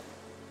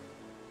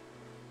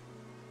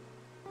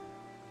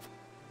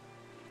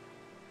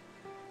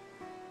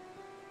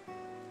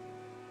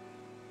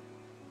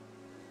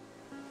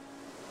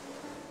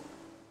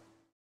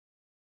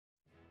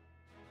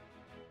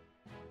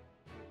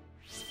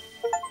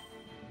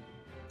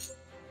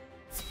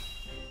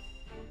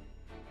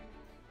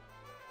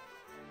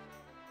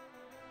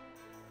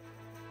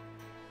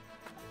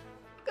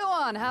 Go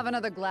on, have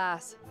another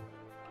glass.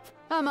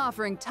 I'm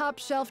offering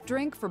top-shelf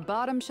drink for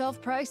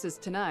bottom-shelf prices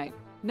tonight.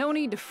 No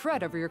need to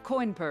fret over your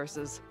coin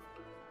purses.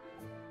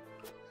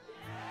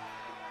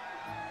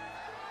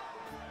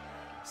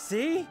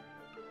 See?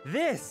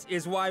 This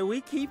is why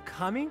we keep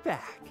coming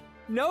back.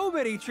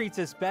 Nobody treats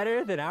us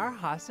better than our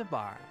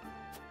Hasabara.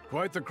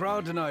 Quite the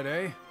crowd tonight,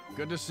 eh?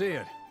 Good to see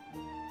it.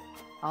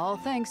 All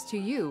thanks to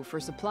you for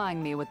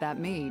supplying me with that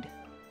mead.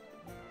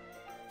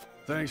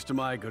 Thanks to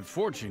my good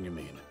fortune, you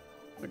mean?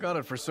 I got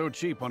it for so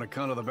cheap on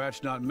account of the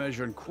batch not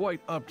measuring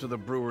quite up to the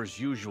brewer's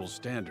usual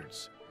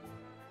standards.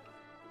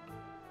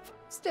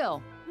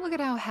 Still, look at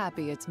how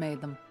happy it's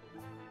made them.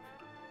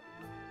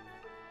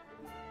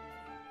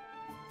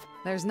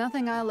 There's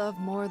nothing I love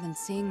more than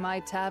seeing my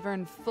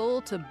tavern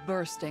full to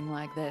bursting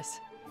like this.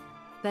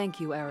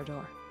 Thank you,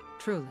 Eridor.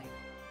 Truly.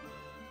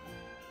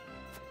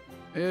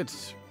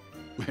 It's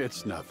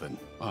nothing,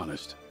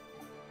 honest.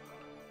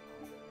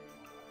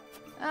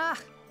 Ah,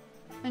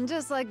 and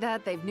just like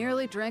that, they've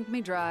nearly drank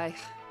me dry.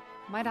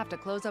 Might have to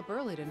close up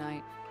early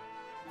tonight.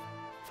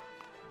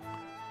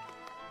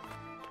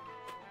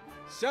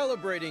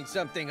 Celebrating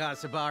something,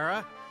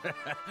 Hasabara.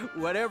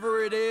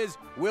 Whatever it is,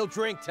 we'll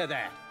drink to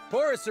that.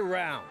 Pour us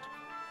around.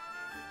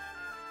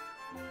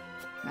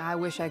 I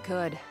wish I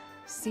could.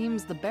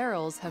 Seems the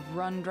barrels have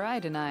run dry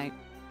tonight.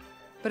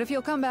 But if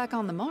you'll come back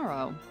on the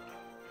morrow...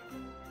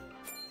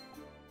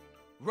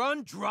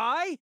 Run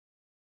dry?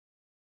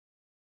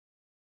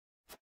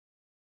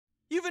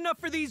 You've enough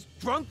for these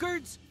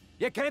drunkards?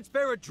 You can't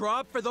spare a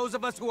drop for those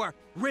of us who are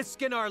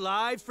risking our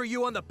lives for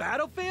you on the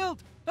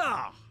battlefield?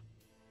 Ah!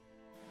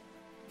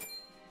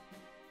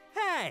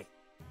 Hey!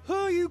 Who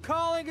are you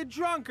calling a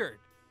drunkard?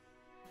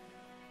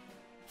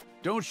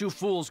 Don't you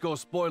fools go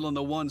spoiling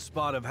the one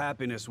spot of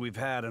happiness we've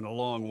had in a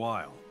long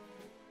while.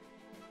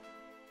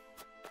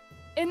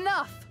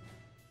 Enough!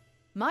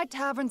 My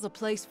tavern's a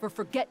place for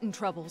forgetting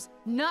troubles,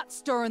 not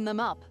stirring them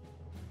up.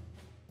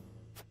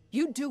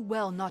 You do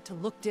well not to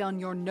look down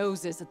your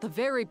noses at the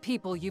very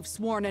people you've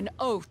sworn an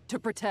oath to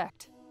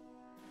protect.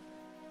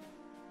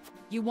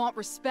 You want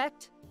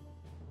respect?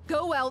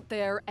 Go out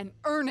there and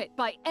earn it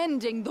by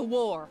ending the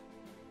war.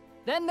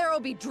 Then there'll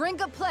be drink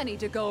aplenty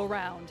to go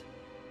around.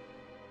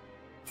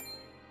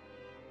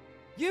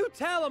 You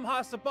tell him,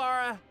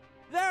 Hasabara!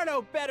 They're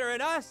no better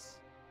than us!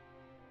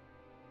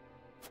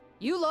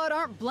 You lot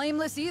aren't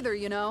blameless either,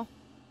 you know.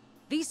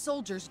 These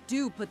soldiers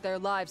do put their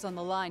lives on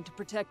the line to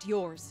protect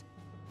yours.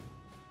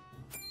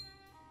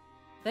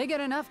 They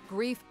get enough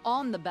grief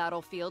on the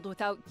battlefield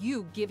without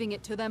you giving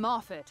it to them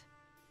off it.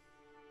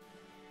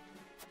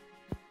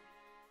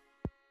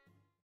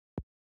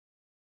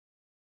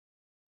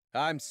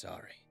 I'm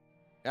sorry.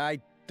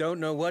 I don't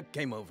know what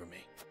came over me.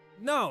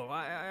 No,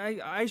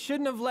 I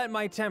shouldn't have let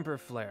my temper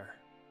flare.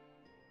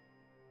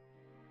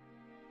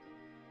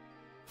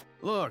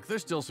 Look,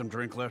 there's still some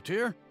drink left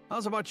here.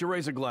 How's about you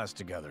raise a glass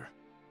together?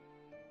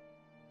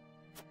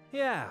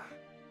 Yeah.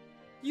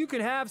 You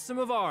can have some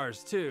of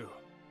ours, too.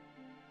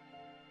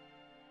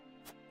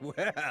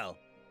 Well,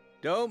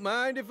 don't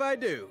mind if I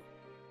do.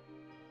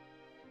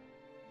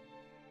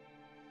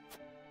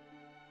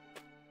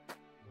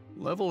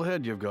 Level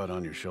head you've got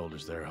on your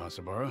shoulders there,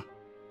 Hasabara.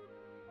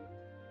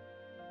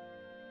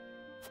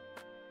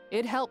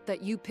 It helped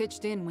that you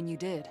pitched in when you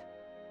did.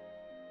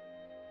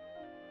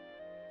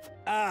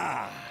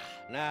 Ah,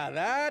 now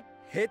that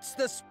hits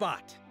the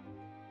spot.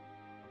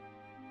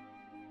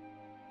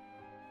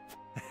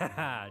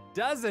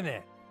 Doesn't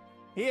it?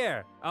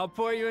 Here, I'll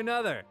pour you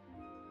another.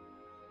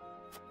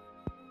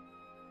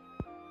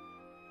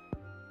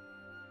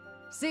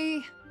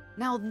 See?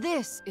 Now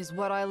this is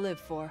what I live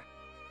for.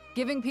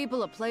 Giving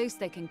people a place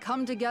they can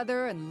come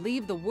together and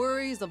leave the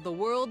worries of the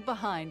world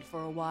behind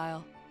for a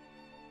while.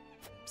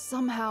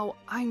 Somehow,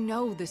 I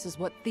know this is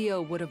what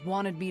Theo would have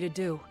wanted me to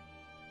do.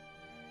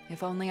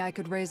 If only I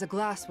could raise a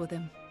glass with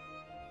him.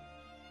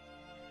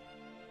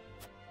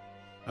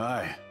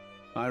 Aye,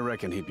 I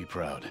reckon he'd be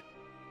proud.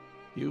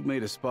 You've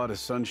made a spot of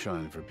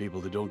sunshine for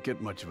people who don't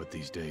get much of it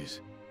these days.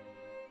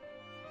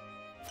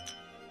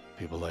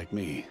 People like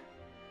me.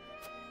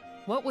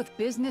 What with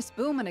business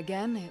booming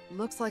again, it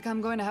looks like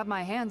I'm going to have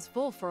my hands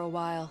full for a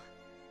while.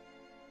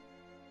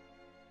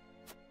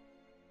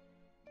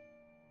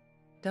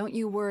 Don't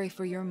you worry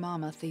for your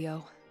mama,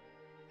 Theo.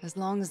 As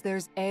long as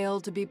there's ale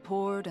to be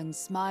poured and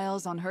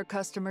smiles on her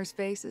customers'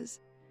 faces,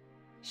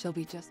 she'll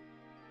be just...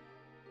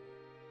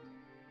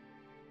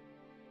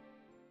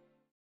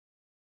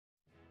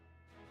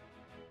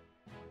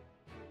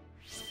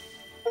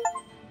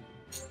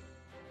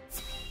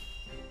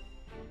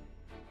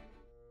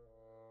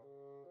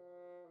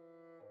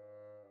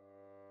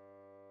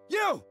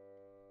 You!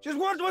 Just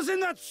what was in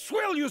that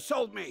swill you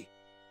sold me?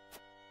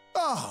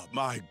 Ah,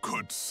 my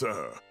good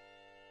sir.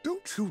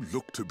 Don't you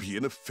look to be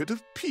in a fit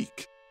of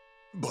pique?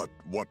 But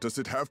what does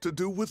it have to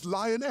do with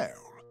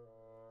Lionel?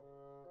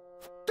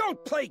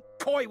 Don't play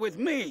coy with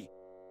me!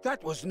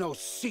 That was no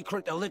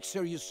secret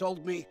elixir you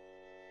sold me.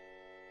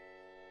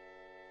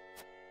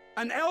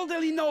 An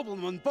elderly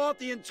nobleman bought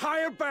the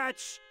entire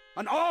batch,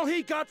 and all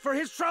he got for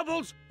his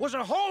troubles was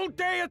a whole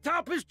day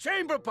atop his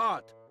chamber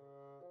pot!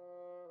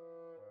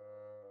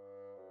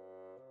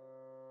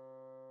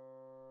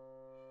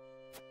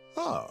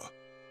 Ah,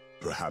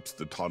 perhaps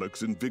the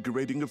tonic's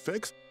invigorating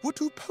effects were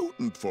too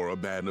potent for a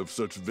man of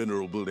such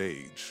venerable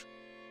age.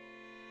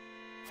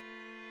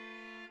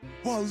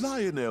 While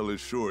Lionel is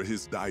sure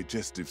his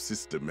digestive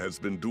system has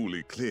been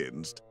duly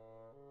cleansed,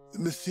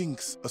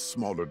 methinks a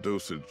smaller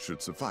dosage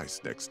should suffice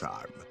next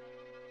time.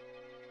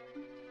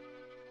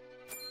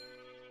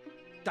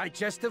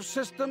 Digestive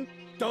system?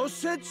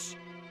 Dosage?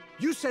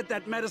 You said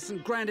that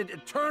medicine granted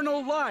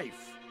eternal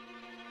life!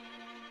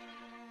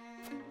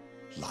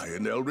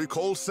 Lionel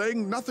recalls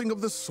saying nothing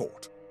of the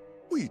sort.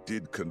 We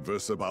did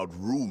converse about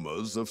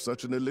rumors of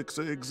such an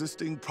elixir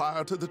existing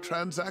prior to the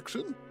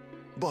transaction,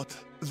 but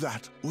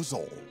that was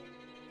all.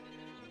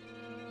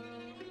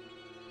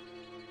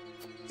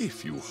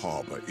 If you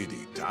harbor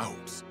any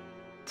doubts,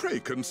 pray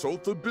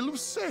consult the bill of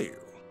sale.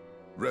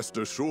 Rest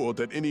assured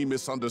that any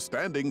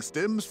misunderstanding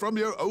stems from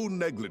your own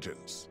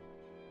negligence.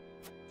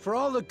 For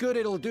all the good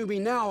it'll do me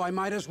now, I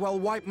might as well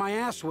wipe my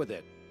ass with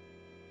it.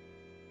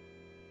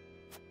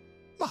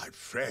 My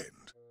friend,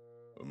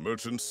 a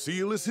merchant's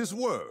seal is his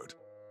word.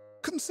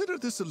 Consider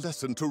this a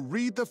lesson to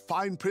read the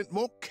fine print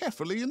more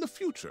carefully in the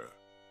future.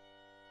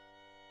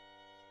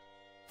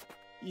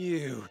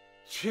 You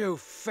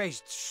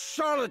two-faced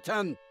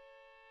charlatan!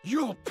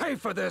 You'll pay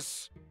for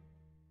this!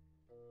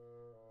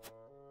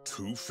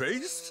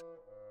 Two-faced?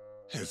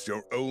 Has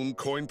your own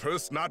coin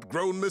purse not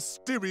grown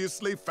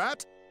mysteriously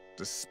fat,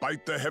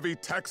 despite the heavy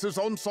taxes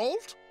on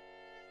salt?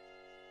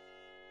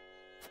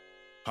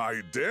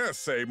 I dare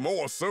say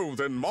more so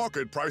than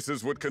market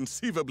prices would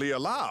conceivably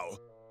allow.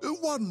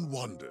 One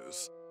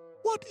wonders,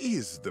 what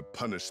is the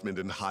punishment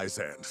in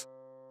Hyzanth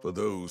for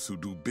those who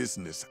do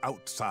business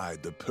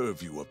outside the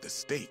purview of the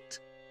state?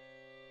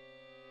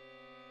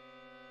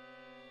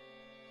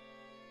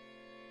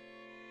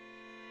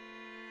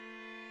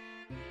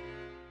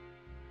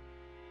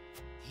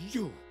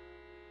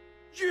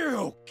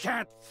 You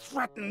can't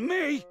threaten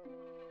me!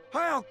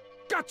 I'll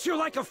gut you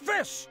like a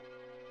fish!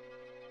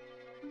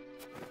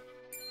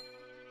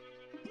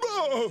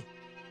 Oh!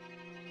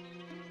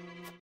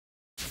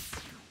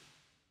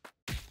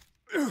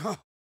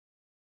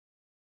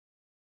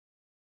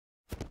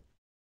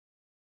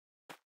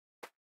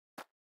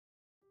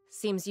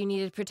 Seems you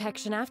needed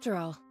protection after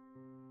all.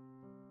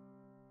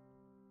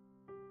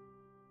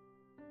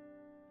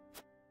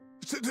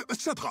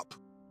 Shut up!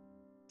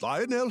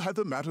 Lionel had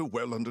the matter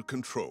well under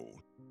control.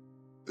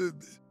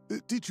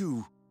 Did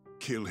you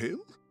kill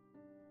him?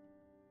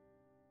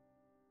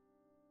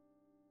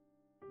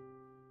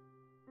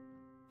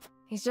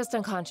 He's just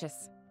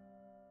unconscious.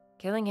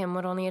 Killing him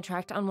would only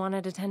attract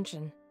unwanted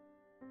attention.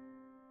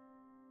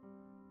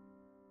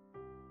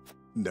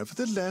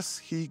 Nevertheless,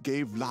 he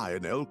gave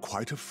Lionel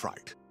quite a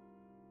fright.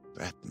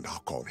 That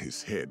knock on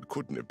his head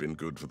couldn't have been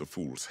good for the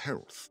fool's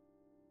health.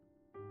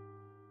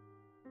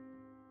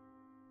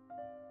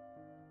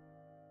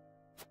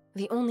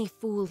 The only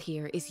fool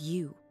here is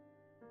you.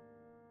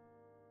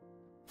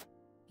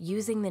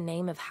 Using the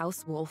name of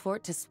House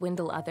Wolfort to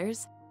swindle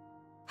others?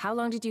 How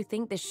long did you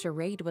think this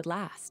charade would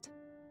last?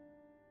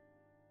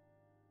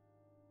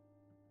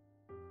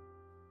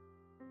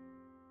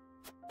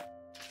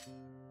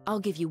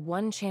 I'll give you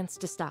one chance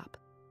to stop,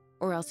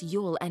 or else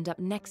you'll end up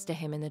next to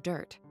him in the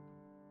dirt.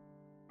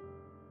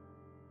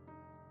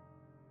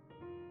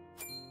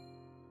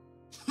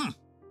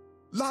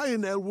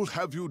 Lionel will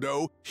have you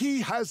know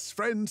he has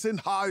friends in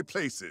high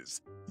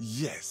places.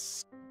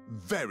 Yes,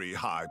 very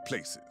high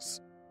places.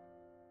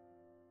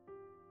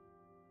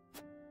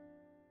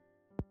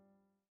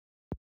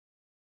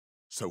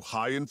 So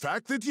high, in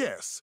fact, that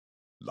yes,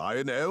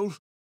 Lionel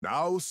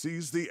now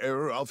sees the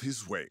error of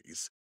his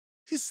ways.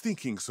 His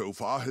thinking so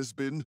far has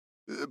been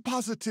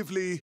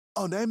positively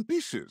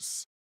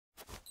unambitious.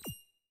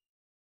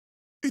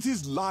 It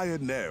is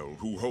Lionel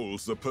who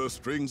holds the purse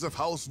strings of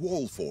House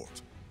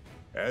Wolfort,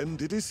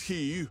 and it is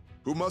he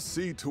who must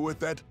see to it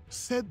that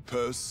said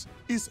purse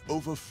is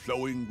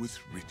overflowing with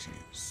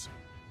riches.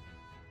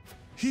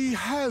 He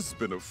has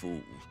been a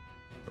fool.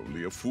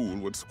 Only a fool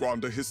would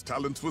squander his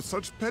talents with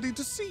such petty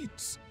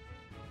deceits.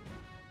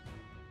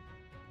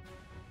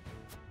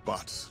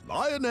 But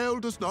Lionel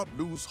does not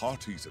lose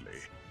heart easily.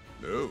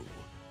 No,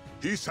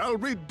 he shall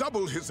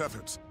redouble his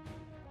efforts.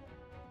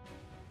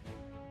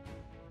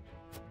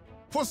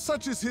 For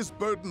such is his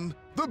burden,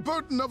 the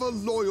burden of a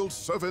loyal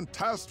servant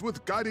tasked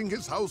with guiding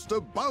his house to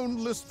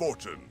boundless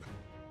fortune.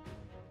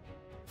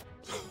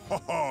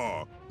 Ha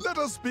ha! Let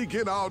us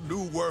begin our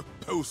new work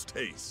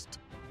post-haste.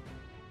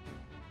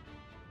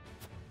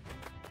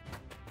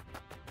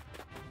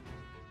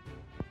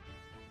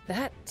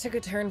 That took a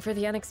turn for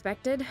the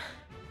unexpected.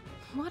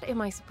 What am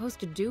I supposed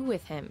to do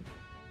with him?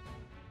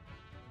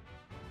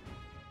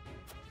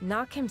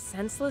 Knock him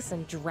senseless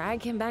and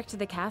drag him back to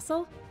the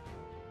castle?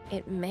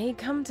 It may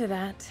come to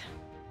that.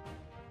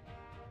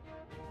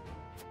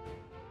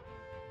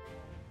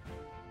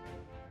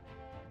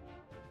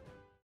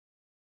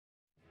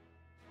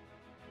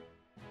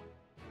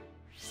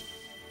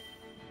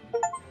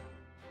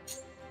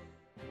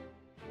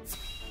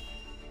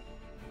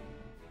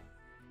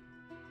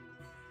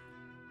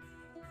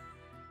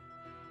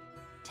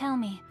 Tell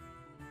me,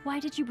 why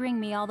did you bring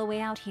me all the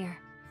way out here?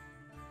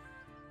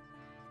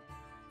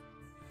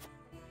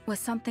 Was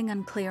something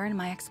unclear in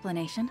my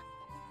explanation?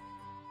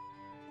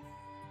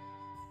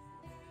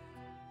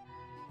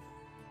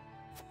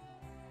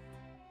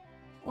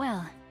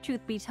 Well,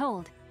 truth be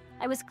told,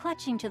 I was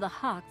clutching to the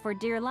hawk for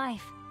dear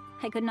life.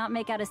 I could not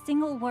make out a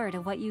single word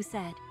of what you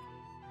said.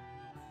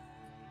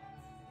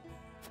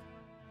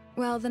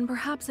 Well, then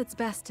perhaps it's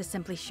best to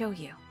simply show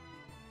you.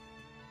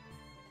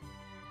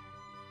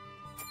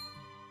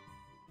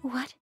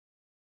 What?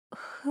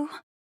 Who?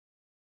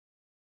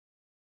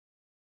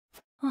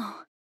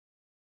 Oh,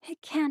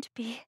 it can't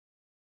be.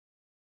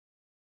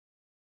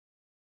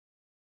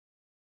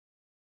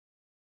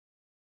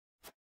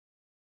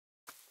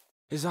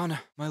 Izana,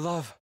 my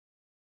love.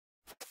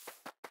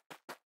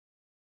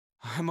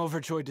 I'm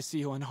overjoyed to see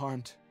you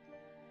unharmed.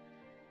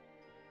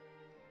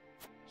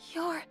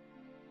 You're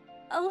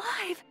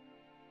alive.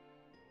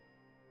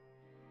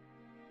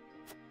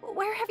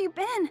 Where have you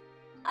been?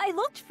 I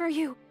looked for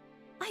you.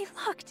 I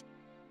looked.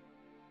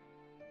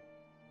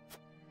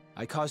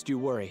 I caused you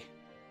worry,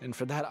 and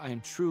for that I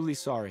am truly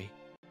sorry.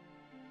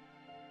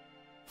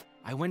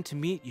 I went to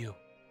meet you,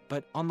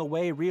 but on the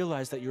way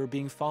realized that you were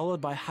being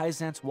followed by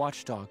Hyzant's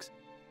watchdogs.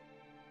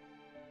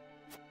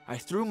 I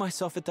threw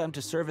myself at them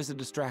to serve as a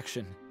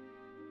distraction.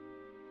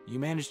 You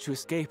managed to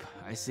escape,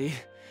 I see,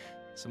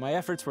 so my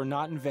efforts were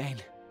not in vain.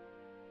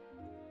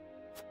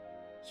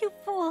 You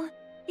fool!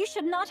 You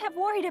should not have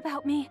worried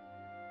about me.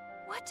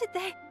 What did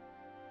they...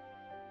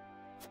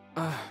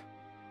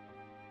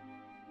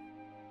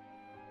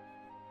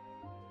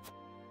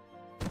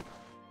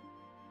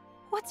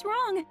 What's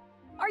wrong?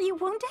 Are you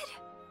wounded?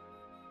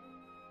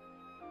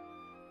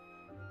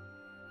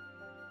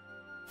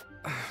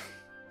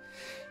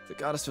 The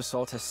goddess of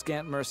salt has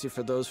scant mercy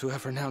for those who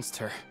have renounced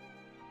her.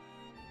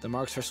 The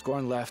marks her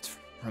scorn left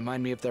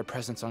remind me of their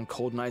presence on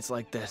cold nights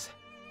like this.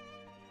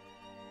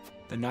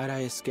 The night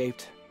I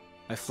escaped,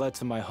 I fled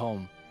to my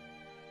home.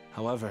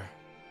 However,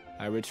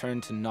 I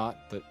returned to naught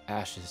but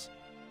ashes.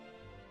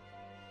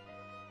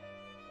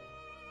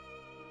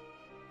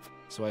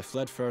 So I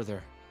fled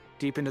further,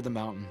 deep into the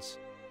mountains.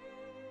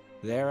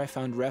 There I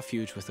found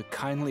refuge with a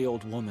kindly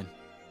old woman,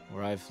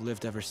 where I've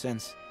lived ever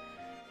since.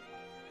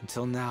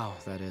 Until now,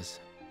 that is.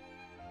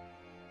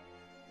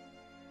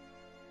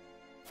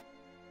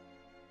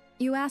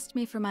 You asked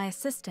me for my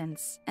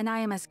assistance, and I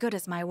am as good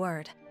as my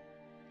word.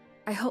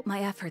 I hope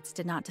my efforts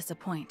did not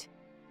disappoint.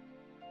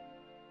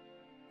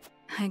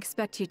 I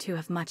expect you two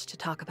have much to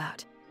talk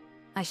about.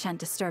 I shan't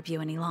disturb you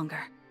any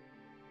longer.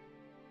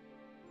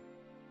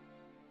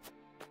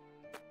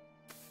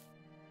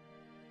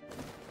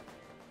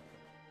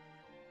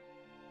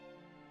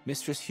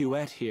 Mistress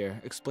Huette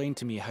here explained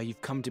to me how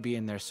you've come to be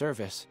in their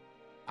service.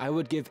 I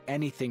would give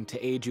anything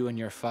to aid you in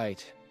your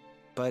fight,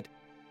 but...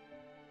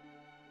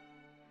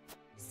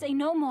 Say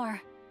no more.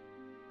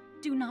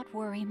 Do not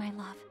worry, my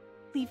love.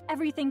 Leave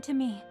everything to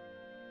me.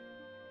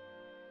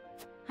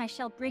 I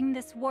shall bring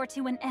this war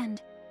to an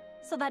end,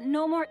 so that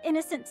no more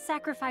innocent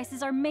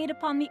sacrifices are made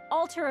upon the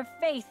altar of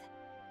faith.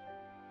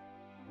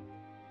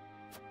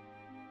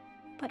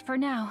 But for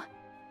now,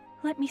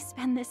 let me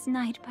spend this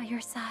night by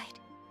your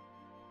side.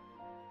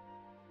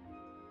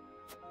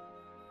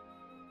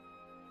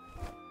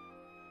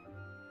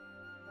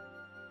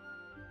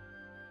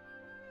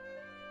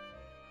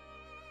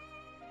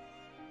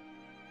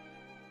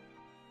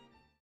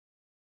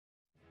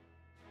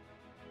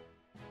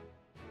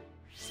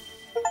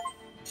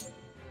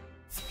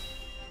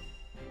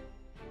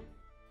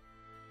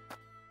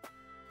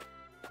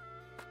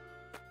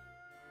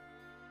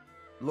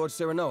 Lord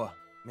Serenoa,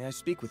 may I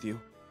speak with you?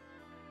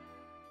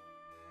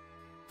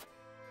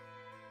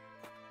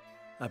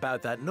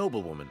 About that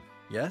noblewoman,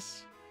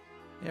 yes?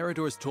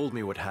 Eridor's told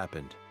me what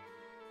happened.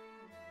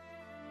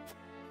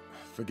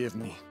 Forgive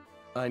me.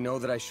 I know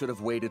that I should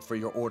have waited for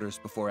your orders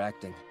before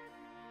acting.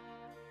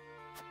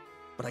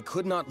 But I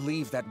could not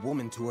leave that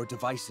woman to her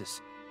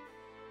devices.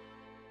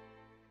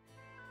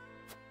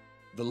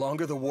 The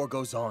longer the war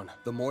goes on,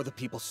 the more the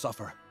people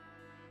suffer.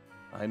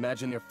 I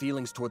imagine their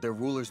feelings toward their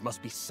rulers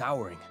must be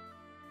souring.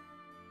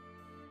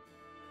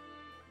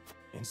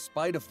 In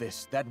spite of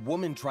this, that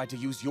woman tried to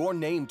use your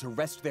name to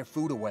wrest their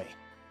food away.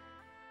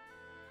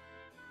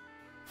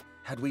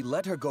 Had we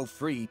let her go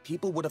free,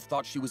 people would have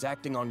thought she was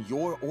acting on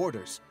your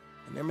orders,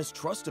 and their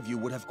mistrust of you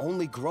would have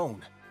only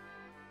grown.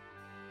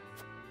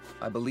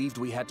 I believed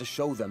we had to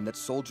show them that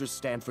soldiers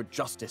stand for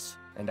justice,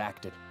 and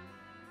acted.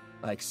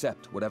 I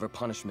accept whatever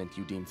punishment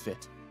you deem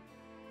fit.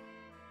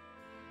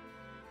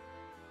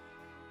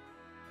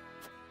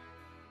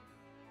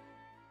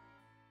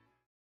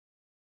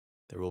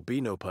 There will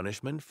be no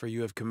punishment, for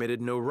you have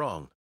committed no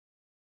wrong.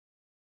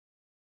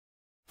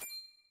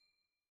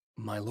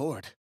 My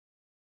lord.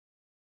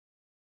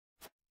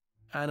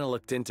 Anna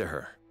looked into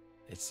her.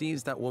 It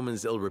seems that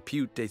woman's ill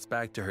repute dates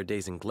back to her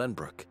days in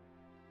Glenbrook.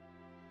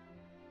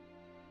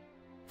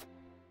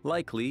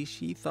 Likely,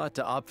 she thought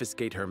to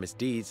obfuscate her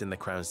misdeeds in the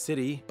Crown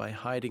City by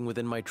hiding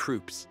within my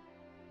troops.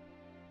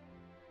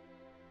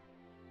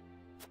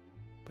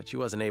 But she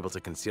wasn't able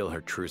to conceal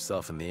her true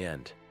self in the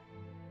end.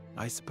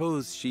 I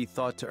suppose she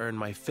thought to earn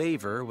my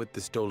favor with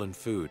the stolen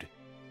food.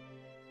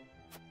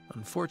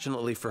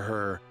 Unfortunately for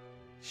her,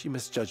 she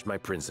misjudged my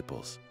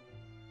principles.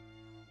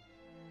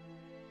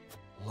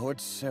 Lord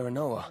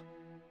Serenoa.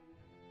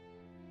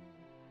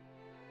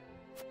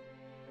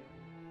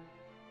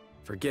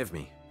 Forgive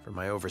me for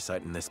my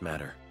oversight in this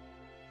matter.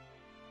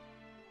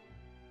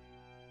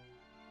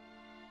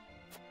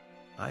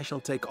 I shall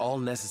take all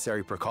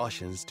necessary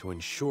precautions to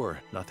ensure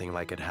nothing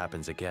like it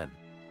happens again.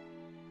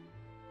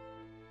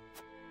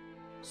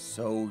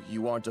 So,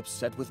 you aren't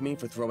upset with me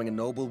for throwing a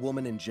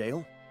noblewoman in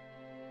jail?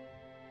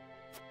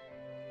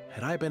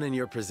 Had I been in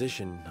your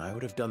position, I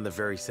would have done the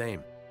very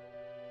same.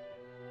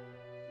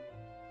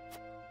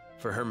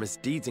 For her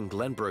misdeeds in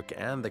Glenbrook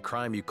and the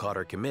crime you caught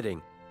her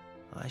committing,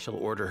 I shall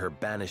order her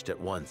banished at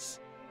once.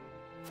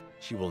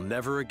 She will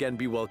never again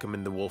be welcome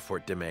in the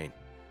Wolfort domain.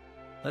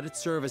 Let it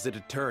serve as a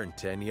deterrent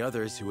to any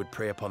others who would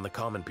prey upon the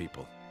common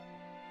people.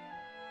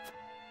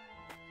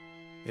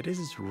 It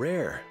is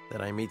rare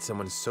that I meet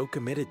someone so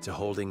committed to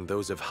holding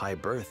those of high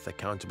birth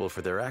accountable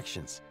for their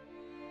actions.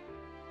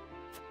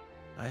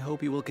 I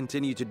hope you will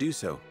continue to do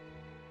so.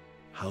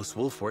 House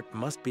Wolfort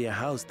must be a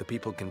house the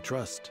people can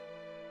trust.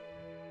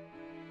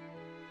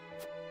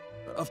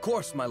 Of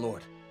course, my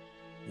lord.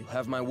 You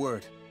have my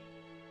word.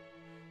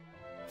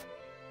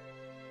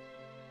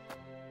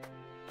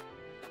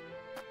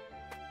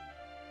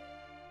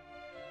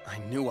 I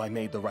knew I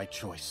made the right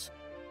choice.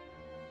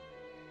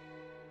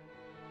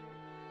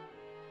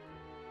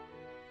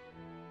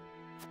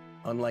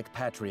 Unlike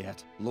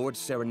Patriat, Lord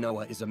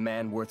Serenoa is a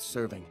man worth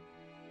serving.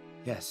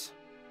 Yes,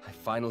 I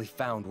finally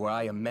found where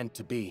I am meant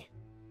to be.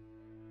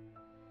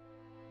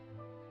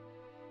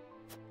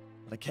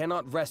 But I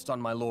cannot rest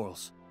on my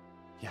laurels.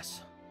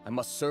 Yes, I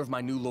must serve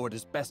my new lord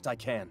as best I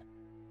can.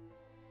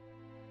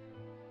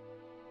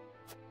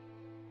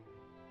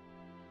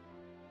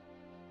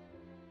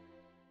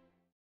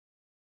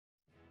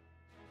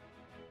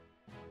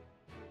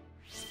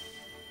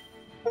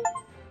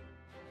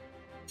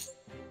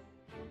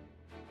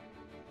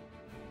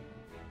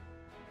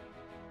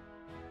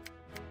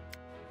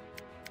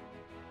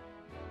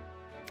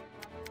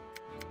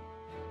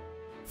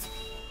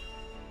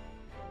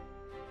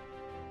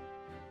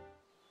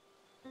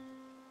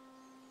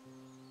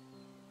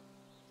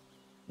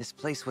 This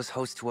place was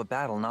host to a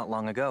battle not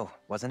long ago,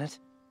 wasn't it?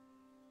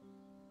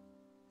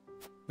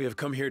 We have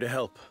come here to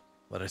help.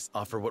 Let us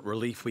offer what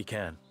relief we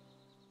can.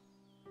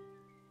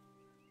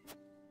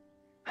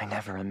 I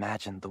never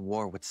imagined the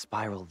war would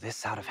spiral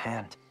this out of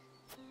hand.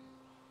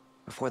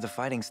 Before the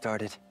fighting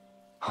started,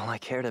 all I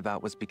cared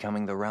about was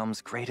becoming the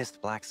realm's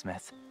greatest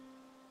blacksmith.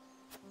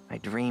 I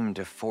dreamed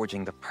of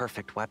forging the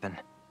perfect weapon,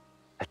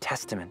 a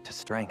testament to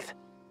strength.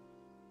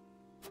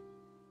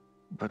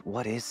 But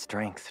what is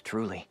strength,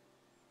 truly?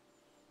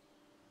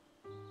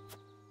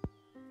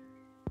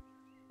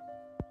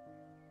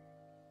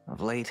 Of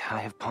late, I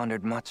have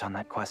pondered much on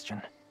that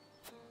question.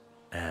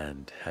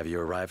 And have you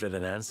arrived at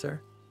an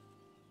answer?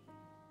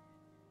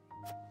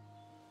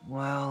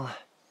 Well...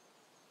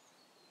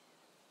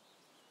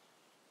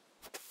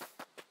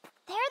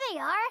 There they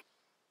are!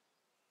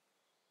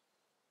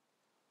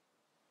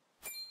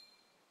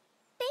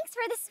 Thanks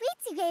for the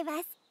sweets you gave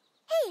us.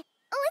 Hey,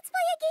 let's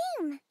play a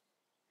game!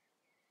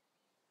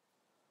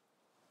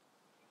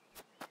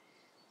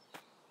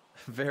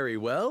 Very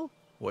well.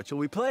 What shall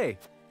we play?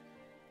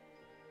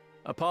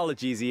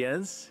 Apologies,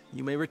 Jens.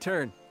 You may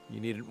return. You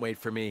needn't wait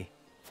for me.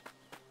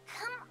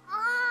 Come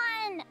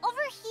on!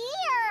 Over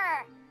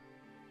here!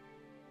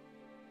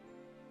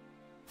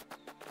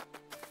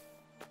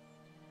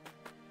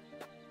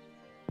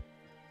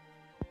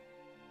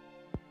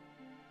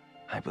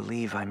 I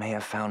believe I may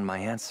have found my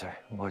answer,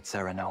 Lord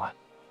Serenoa.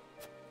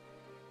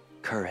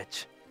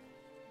 Courage,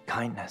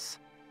 kindness,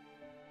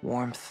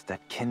 warmth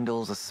that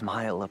kindles a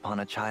smile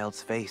upon a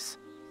child's face.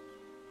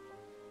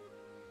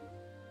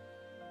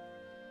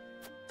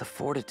 The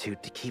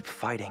fortitude to keep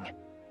fighting,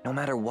 no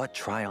matter what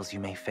trials you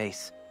may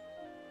face.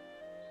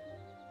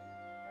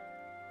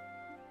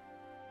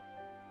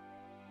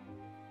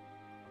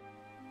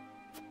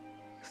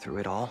 Through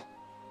it all,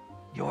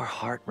 your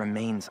heart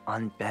remains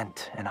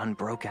unbent and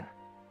unbroken.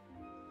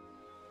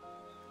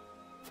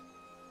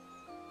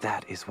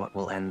 That is what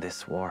will end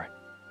this war.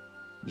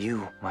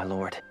 You, my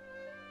lord,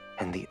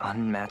 and the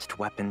unmatched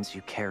weapons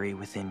you carry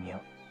within you.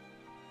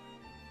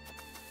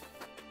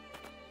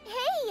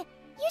 Hey!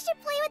 You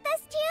should play with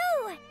us too!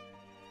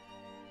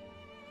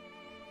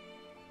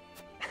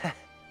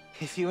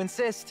 If you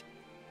insist,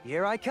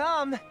 here I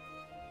come!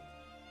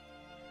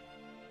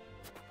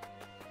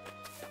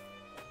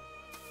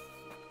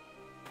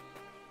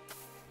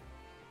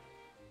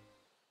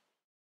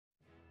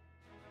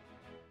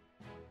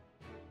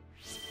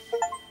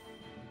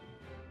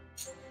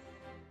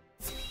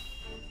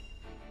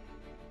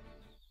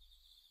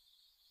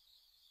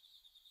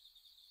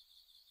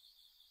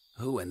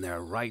 Who in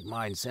their right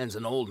mind sends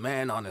an old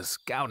man on a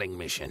scouting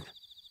mission?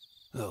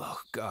 Oh,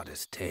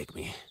 goddess take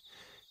me.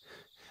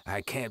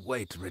 I can't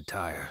wait to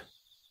retire.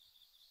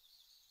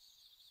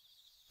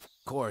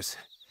 Of course,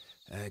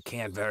 I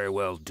can't very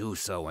well do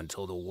so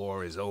until the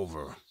war is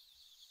over.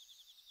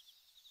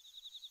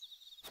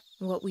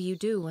 What will you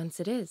do once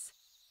it is?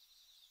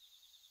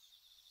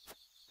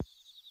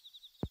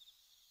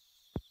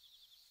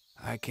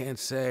 I can't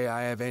say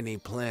I have any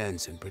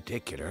plans in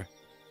particular.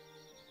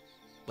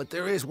 But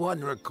there is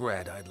one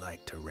regret I'd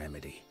like to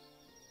remedy.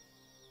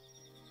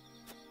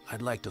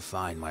 I'd like to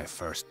find my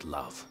first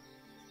love.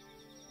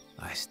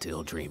 I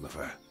still dream of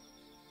her,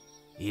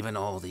 even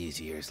all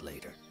these years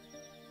later.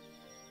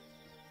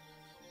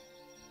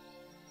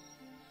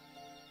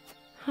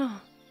 Huh.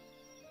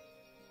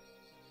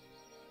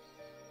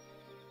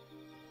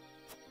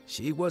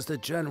 She was the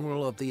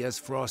general of the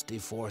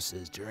Esfrosti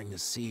forces during the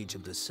siege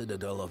of the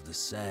Citadel of the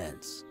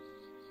Sands.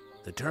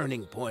 The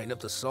turning point of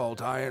the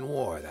Salt Iron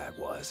War, that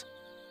was.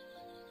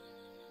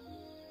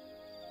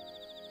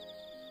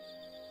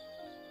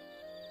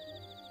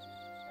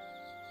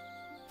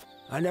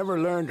 I never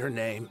learned her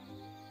name.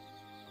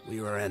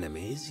 We were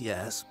enemies,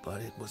 yes,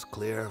 but it was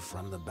clear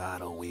from the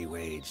battle we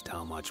waged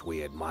how much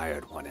we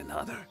admired one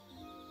another.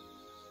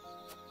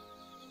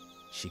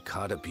 She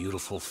caught a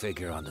beautiful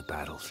figure on the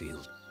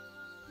battlefield.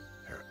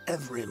 Her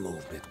every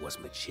movement was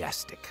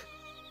majestic.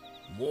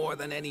 More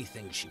than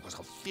anything, she was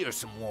a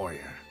fearsome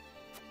warrior.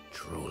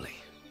 Truly,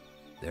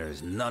 there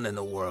is none in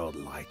the world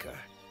like her.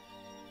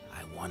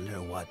 I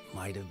wonder what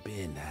might have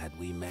been had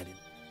we met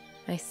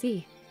in... I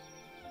see.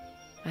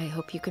 I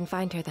hope you can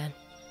find her then.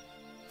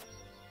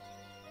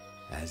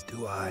 As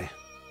do I.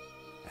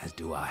 As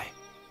do I.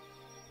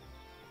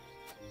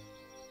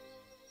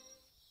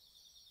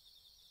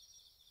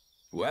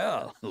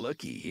 Well,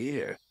 looky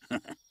here.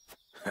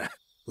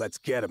 Let's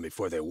get them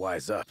before they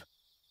wise up.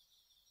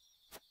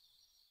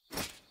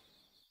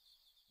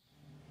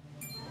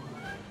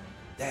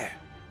 There.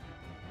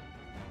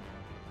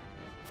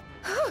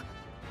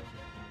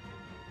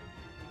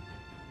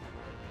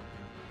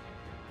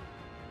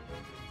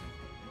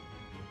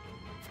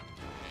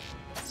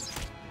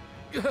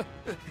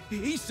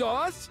 He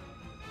saw us?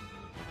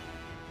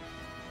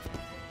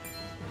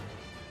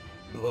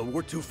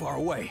 We're too far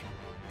away.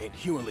 Ain't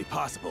humanly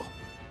possible.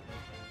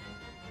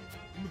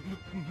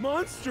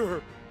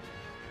 Monster!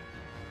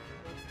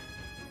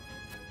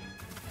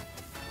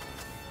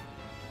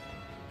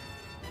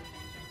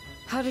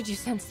 How did you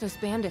sense those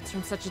bandits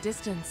from such a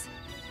distance?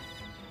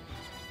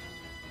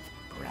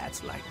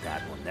 Rats like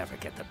that will never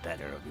get the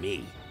better of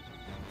me.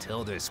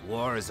 Until this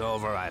war is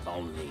over, I've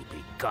only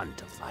begun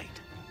to fight.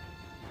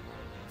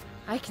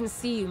 I can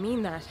see you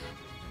mean that.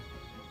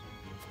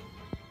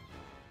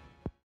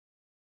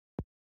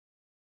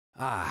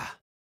 Ah,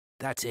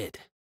 that's it.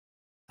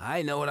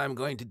 I know what I'm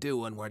going to do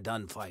when we're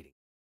done fighting.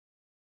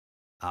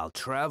 I'll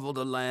travel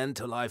the land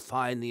till I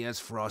find the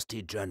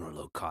Frosty general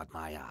who caught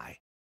my eye.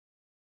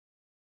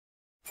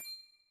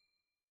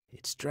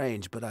 It's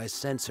strange, but I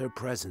sense her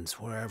presence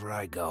wherever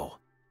I go.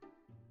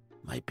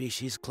 Might be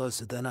she's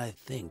closer than I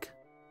think.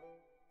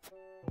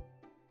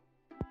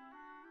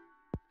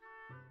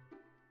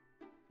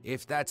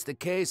 If that's the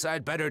case,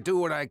 I'd better do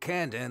what I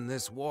can to end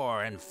this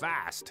war, and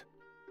fast.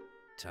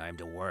 Time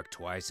to work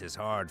twice as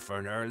hard for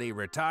an early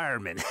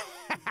retirement.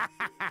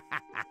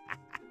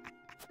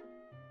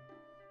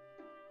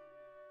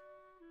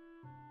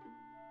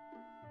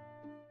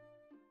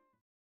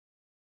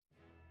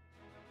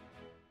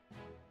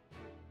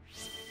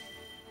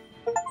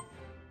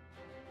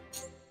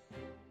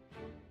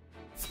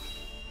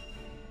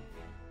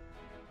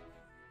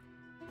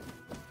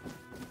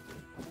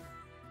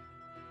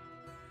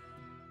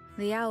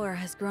 The hour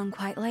has grown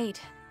quite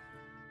late.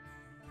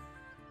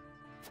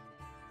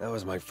 That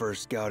was my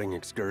first scouting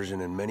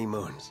excursion in many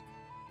moons.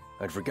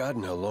 I'd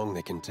forgotten how long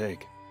they can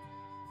take.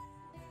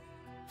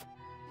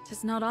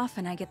 'Tis not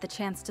often I get the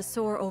chance to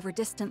soar over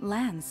distant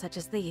lands such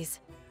as these.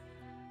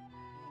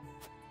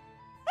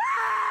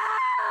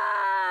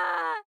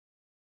 Ah!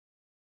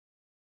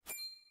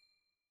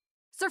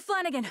 Sir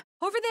Flanagan,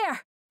 over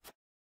there!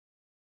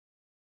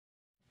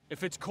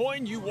 If it's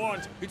coin you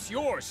want, it's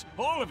yours,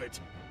 all of it.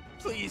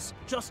 Please,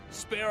 just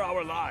spare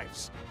our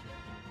lives.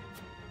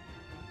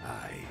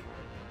 I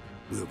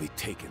will be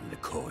taking the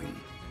coin,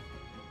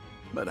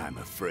 but I'm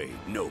afraid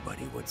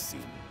nobody would see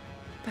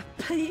me.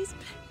 Please,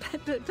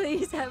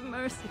 please have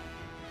mercy.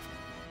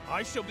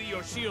 I shall be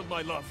your shield,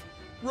 my love.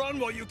 Run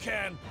while you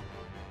can.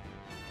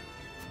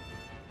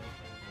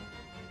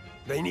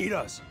 They need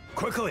us.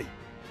 Quickly!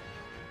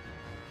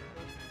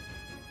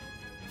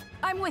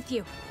 I'm with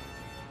you.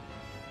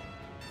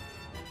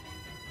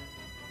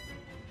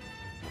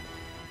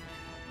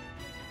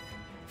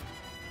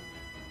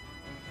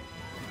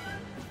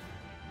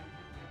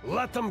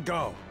 Let them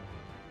go!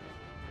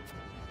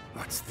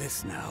 What's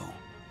this now?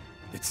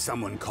 Did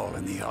someone call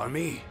in the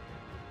army?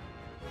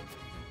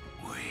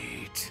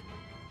 Wait.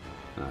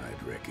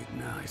 I'd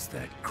recognize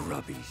that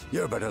grubby.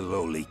 You're but a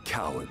lowly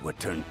coward what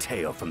turned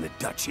tail from the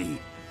duchy.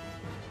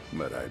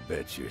 But I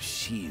bet your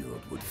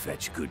shield would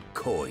fetch good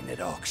coin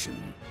at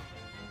auction.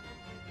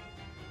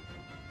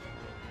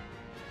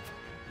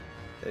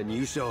 And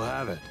you shall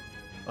have it,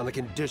 on the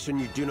condition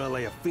you do not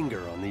lay a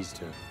finger on these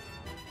two.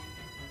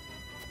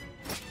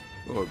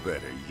 Or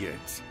better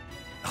yet,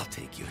 I'll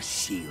take your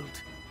shield,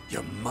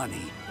 your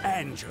money,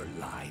 and your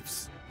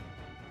lives.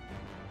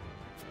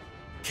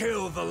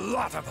 Kill the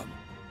lot of them!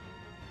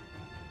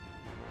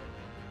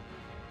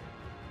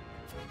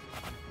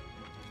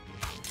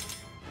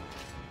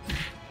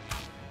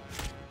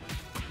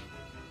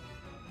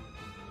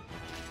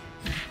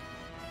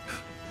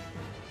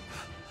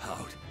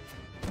 Out.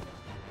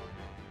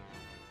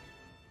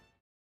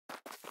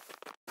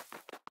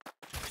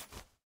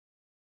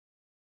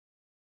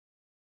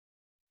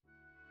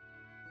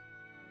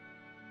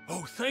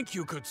 Oh, thank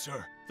you, good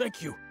sir.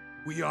 Thank you.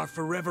 We are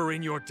forever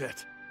in your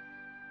debt.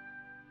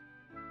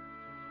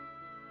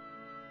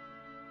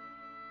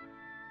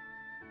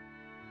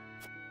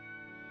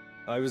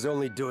 I was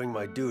only doing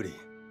my duty.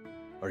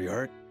 Are you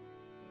hurt?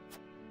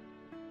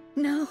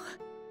 No.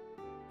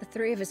 The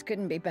three of us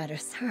couldn't be better,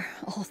 sir.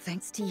 All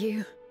thanks to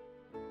you.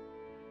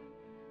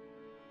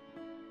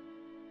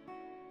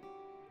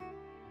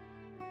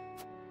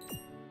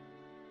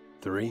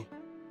 Three?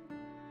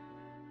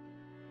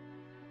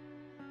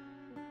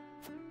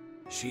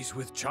 She's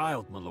with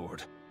child, my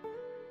lord.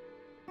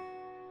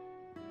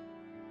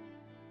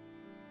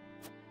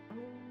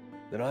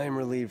 Then I am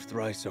relieved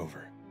thrice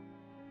over.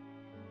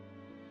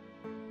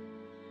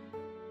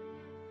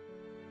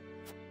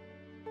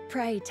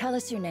 Pray, tell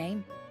us your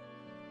name.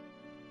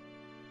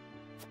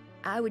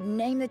 I would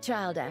name the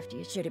child after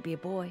you, should it be a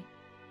boy.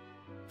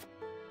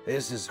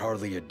 This is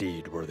hardly a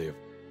deed worthy of...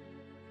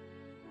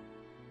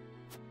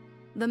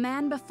 The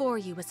man before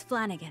you was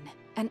Flanagan,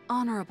 an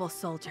honorable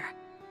soldier.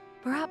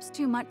 Perhaps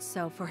too much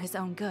so for his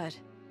own good.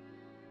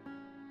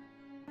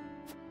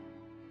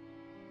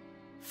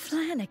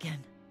 Flanagan.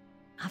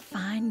 A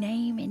fine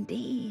name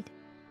indeed.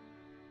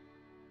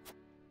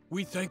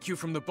 We thank you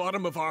from the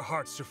bottom of our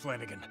hearts, Sir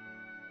Flanagan.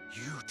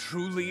 You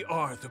truly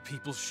are the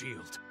people's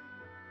shield.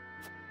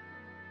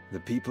 The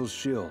people's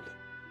shield.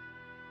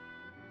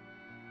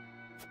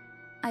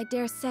 I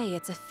dare say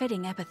it's a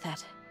fitting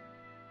epithet.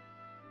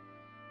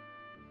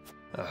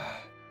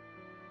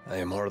 I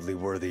am hardly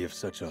worthy of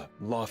such a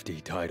lofty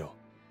title.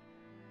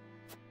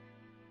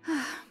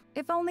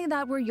 If only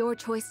that were your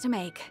choice to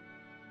make.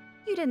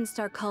 You didn't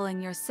start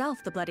calling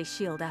yourself the Bloody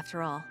Shield,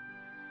 after all.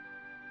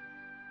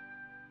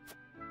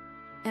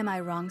 Am I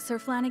wrong, Sir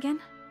Flanagan?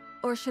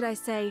 Or should I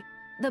say,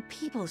 the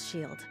People's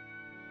Shield?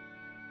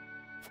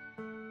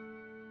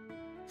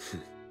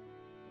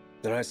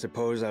 Then I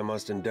suppose I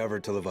must endeavor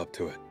to live up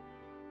to it.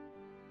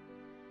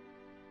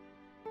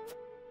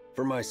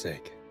 For my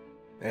sake,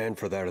 and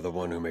for that of the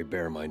one who may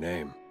bear my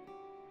name.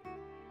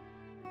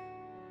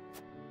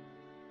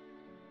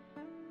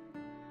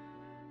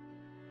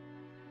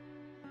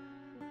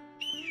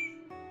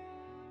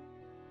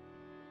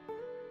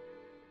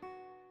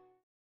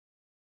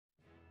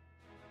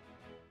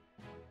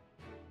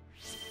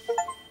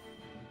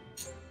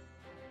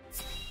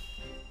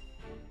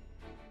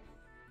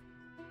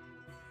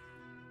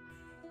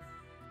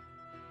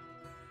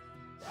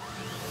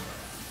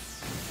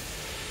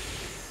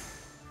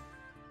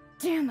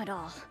 Damn it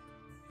all.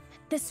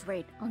 At this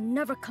rate, I'll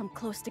never come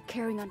close to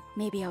carrying on.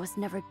 Maybe I was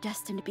never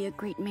destined to be a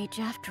great mage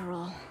after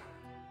all.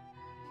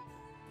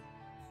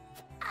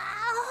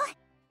 Ow!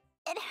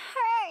 It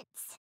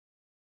hurts!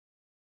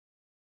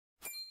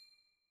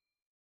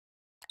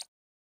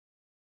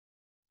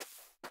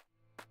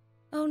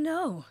 Oh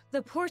no,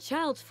 the poor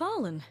child's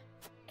fallen.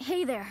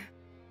 Hey there,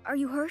 are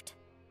you hurt?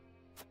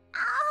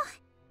 Ow!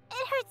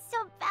 It hurts so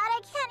bad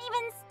I can't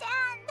even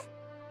stand!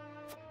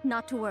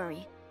 Not to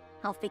worry.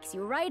 I'll fix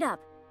you right up,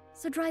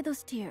 so dry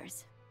those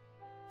tears.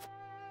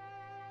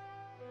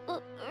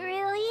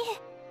 Really?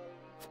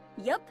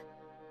 Yup.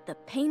 The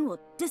pain will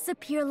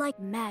disappear like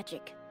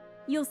magic.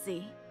 You'll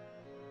see.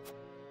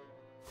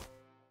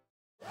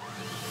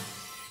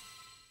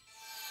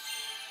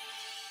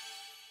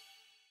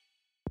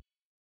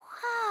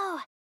 Wow!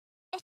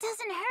 It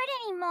doesn't hurt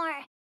anymore.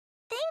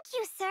 Thank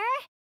you, sir!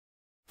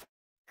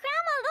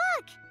 Grandma,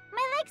 look!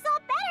 My leg's all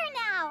better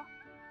now!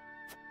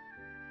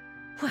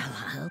 Well,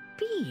 I'll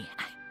be.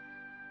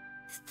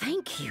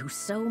 Thank you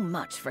so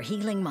much for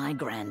healing my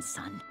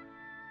grandson.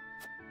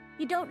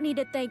 You don't need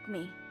to thank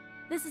me.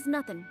 This is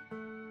nothing.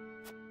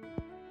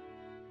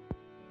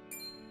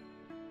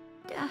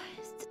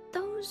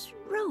 Those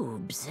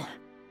robes.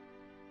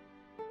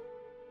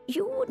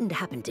 You wouldn't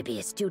happen to be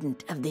a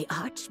student of the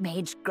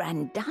Archmage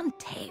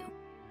Grandante,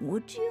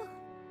 would you?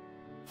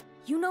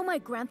 You know my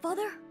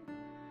grandfather?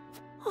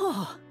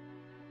 Oh,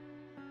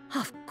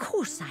 of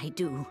course I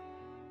do.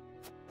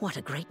 What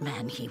a great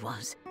man he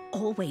was,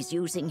 always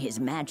using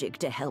his magic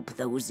to help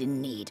those in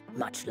need,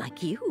 much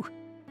like you.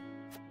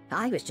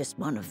 I was just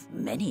one of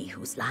many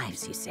whose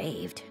lives he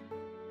saved.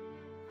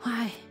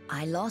 Why,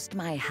 I lost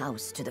my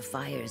house to the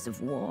fires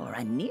of war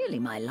and nearly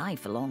my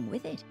life along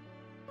with it.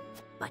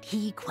 But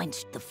he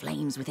quenched the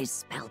flames with his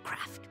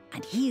spellcraft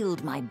and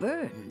healed my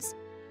burns.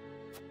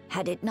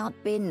 Had it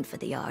not been for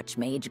the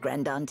Archmage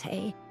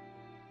Grandante,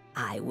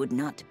 I would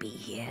not be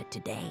here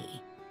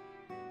today.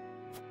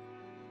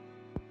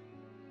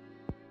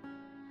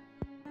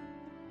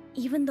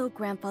 Even though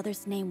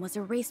Grandfather's name was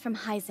erased from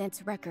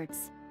Hyzant's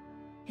records,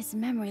 his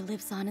memory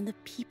lives on in the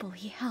people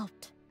he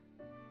helped.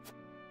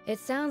 It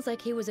sounds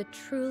like he was a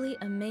truly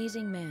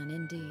amazing man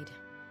indeed.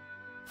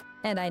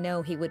 And I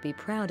know he would be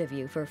proud of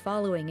you for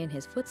following in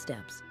his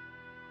footsteps.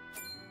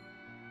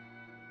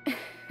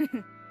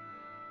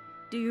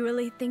 Do you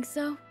really think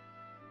so?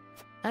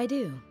 I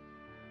do.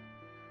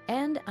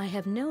 And I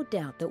have no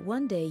doubt that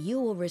one day you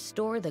will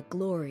restore the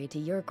glory to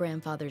your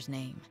grandfather's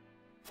name.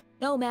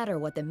 No matter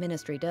what the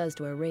Ministry does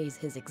to erase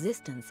his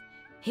existence,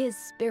 his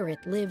spirit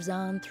lives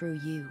on through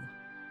you.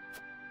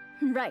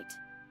 Right.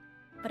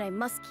 But I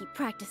must keep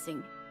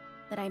practicing,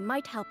 that I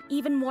might help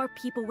even more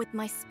people with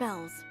my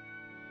spells.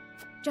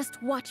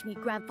 Just watch me,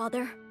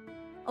 Grandfather.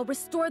 I'll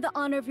restore the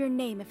honor of your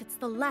name if it's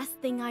the last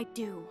thing I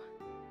do.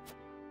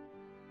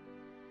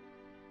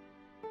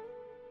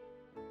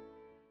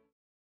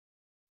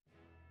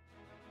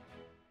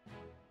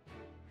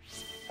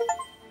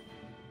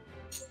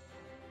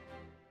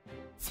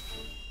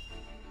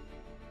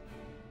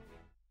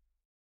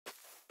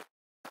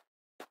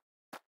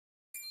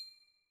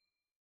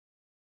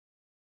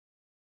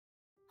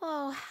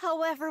 Oh,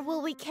 however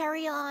will we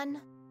carry on?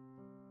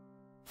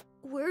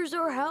 Where's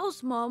our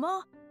house,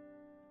 Mama?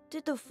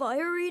 Did the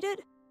fire eat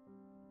it?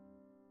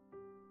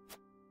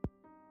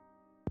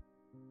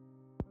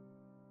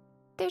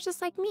 They're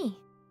just like me.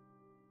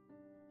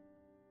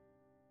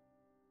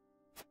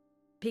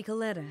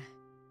 Piccoletta.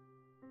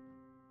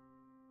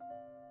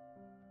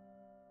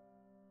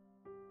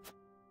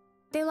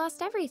 They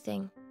lost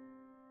everything.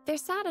 They're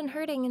sad and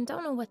hurting and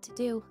don't know what to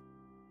do.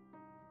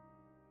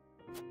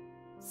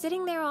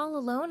 Sitting there all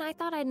alone, I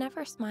thought I'd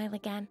never smile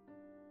again.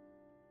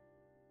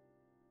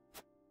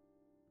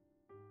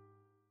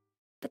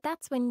 But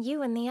that's when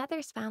you and the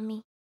others found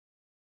me.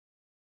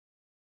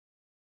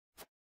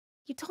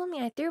 You told me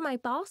I threw my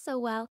ball so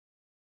well.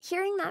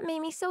 Hearing that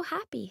made me so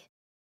happy.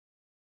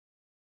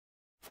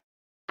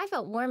 I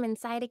felt warm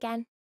inside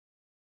again.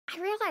 I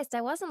realized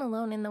I wasn't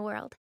alone in the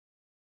world.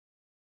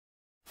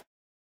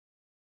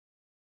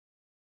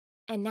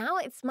 And now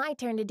it's my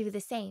turn to do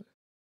the same.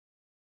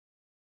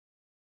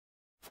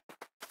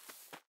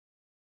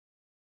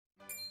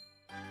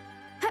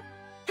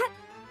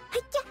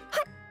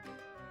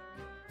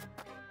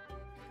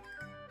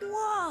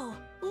 Wow!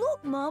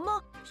 Look,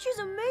 Mama! She's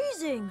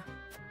amazing!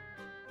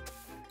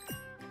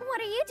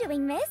 What are you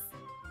doing, miss?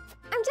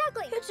 I'm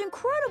juggling! It's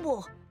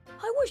incredible!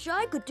 I wish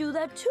I could do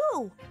that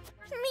too.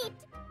 Me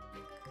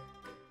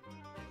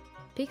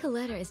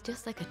Picoletta is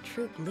just like a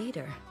troop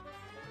leader.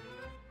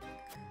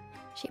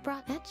 She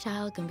brought that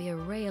child can be a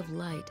ray of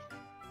light,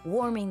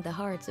 warming the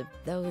hearts of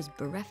those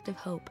bereft of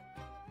hope.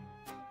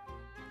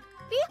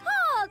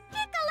 Behold,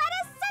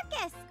 Picoletta's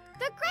Circus!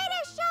 The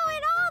greatest show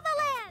in all the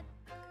land!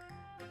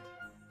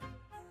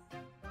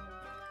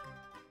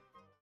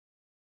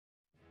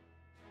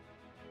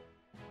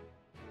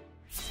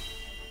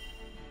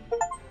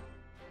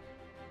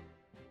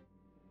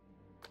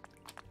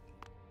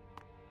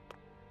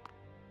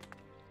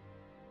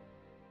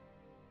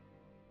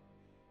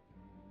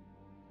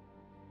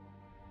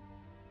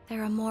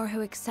 There are more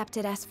who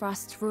accepted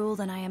Esfrost's rule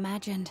than I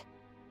imagined.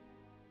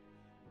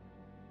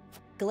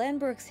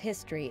 Glenbrook's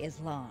history is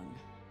long.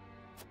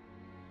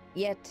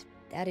 Yet,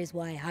 that is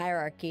why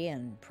hierarchy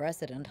and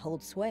precedent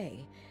hold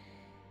sway.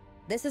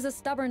 This is a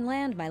stubborn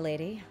land, my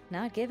lady,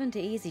 not given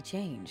to easy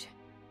change.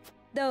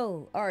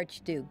 Though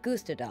Archduke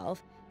Gustadolf,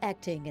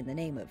 acting in the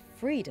name of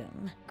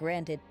freedom,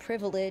 granted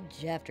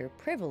privilege after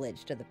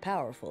privilege to the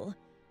powerful,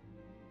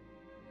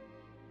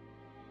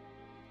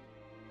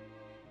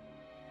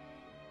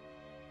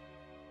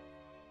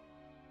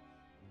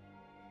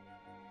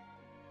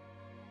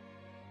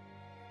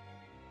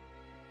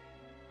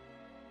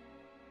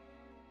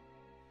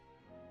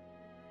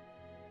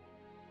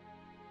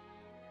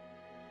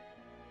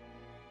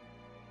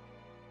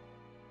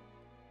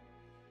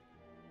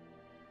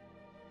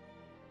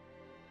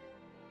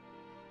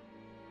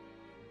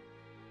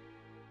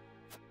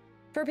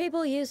 for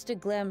people used to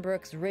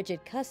Glenbrook's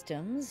rigid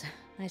customs,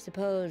 I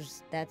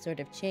suppose that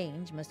sort of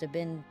change must have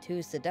been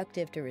too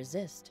seductive to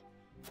resist.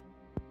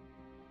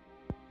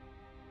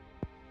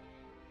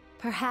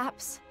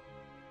 Perhaps,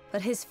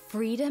 but his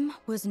freedom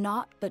was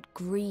naught but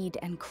greed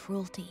and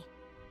cruelty.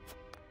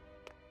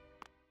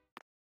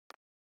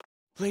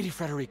 Lady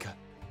Frederica,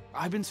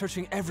 I've been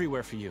searching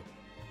everywhere for you.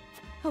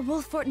 A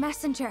Wolffort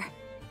messenger.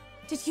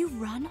 Did you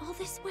run all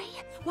this way?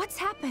 What's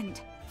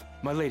happened?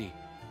 My lady,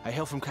 I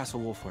hail from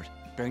Castle Wolffort,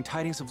 bearing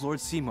tidings of Lord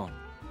Simon.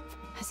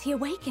 Has he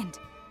awakened?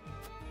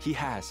 He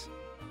has.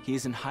 He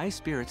is in high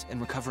spirits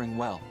and recovering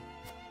well.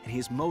 And he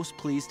is most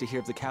pleased to hear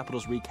of the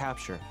capital's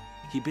recapture.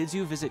 He bids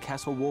you visit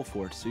Castle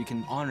Wolffort so he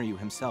can honor you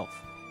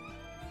himself.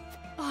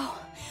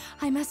 Oh,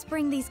 I must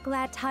bring these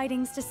glad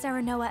tidings to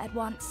Serenoa at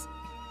once.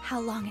 How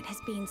long it has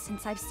been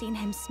since I've seen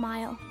him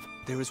smile.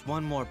 There is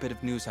one more bit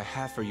of news I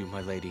have for you,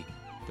 my lady,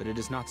 but it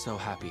is not so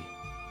happy.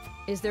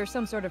 Is there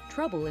some sort of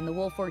trouble in the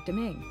Wolffort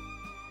domain?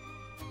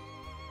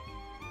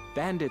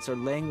 Bandits are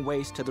laying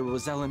waste to the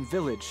Rosellan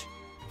village.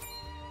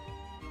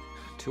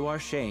 To our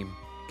shame,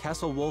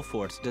 Castle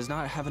Wolffort does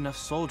not have enough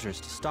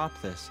soldiers to stop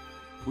this.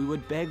 We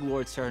would beg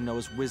Lord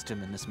Serenoa's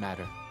wisdom in this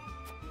matter.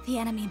 The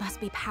enemy must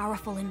be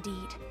powerful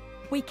indeed.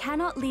 We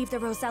cannot leave the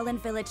Rosellan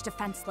village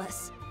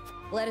defenseless.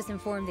 Let us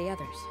inform the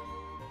others.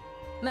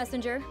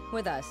 Messenger,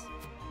 with us.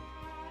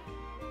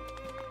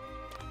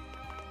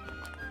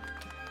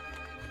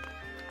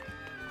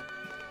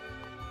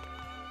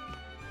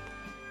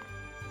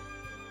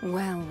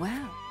 Well,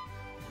 well.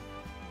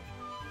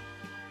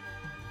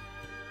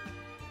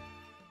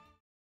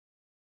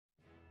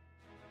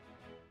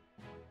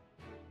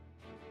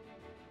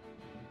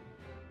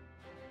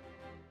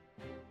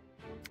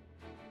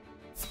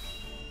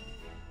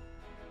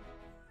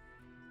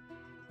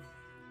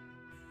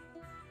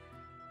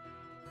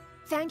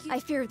 Thank you. I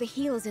fear the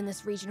healers in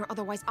this region are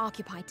otherwise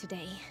occupied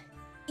today.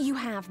 You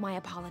have my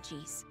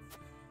apologies.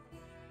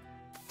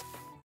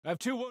 I have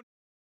two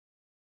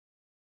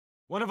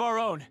one of our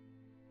own,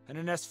 and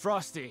an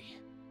Frosty.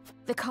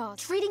 The cause.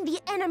 Treating the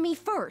enemy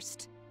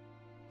first.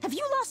 Have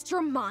you lost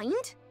your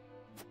mind?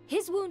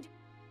 His wound...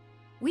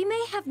 We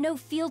may have no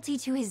fealty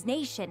to his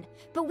nation,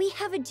 but we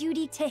have a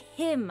duty to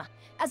him,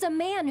 as a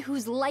man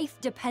whose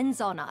life depends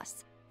on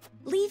us.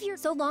 Leave your...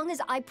 So long as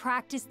I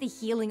practice the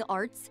healing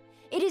arts,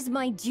 it is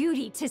my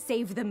duty to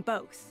save them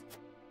both.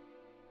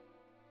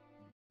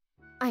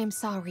 I am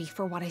sorry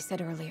for what I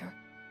said earlier.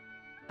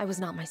 I was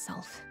not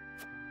myself.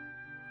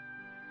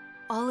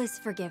 All is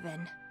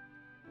forgiven.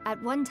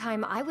 At one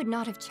time, I would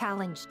not have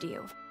challenged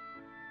you.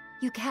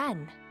 You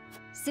can.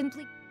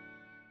 Simply...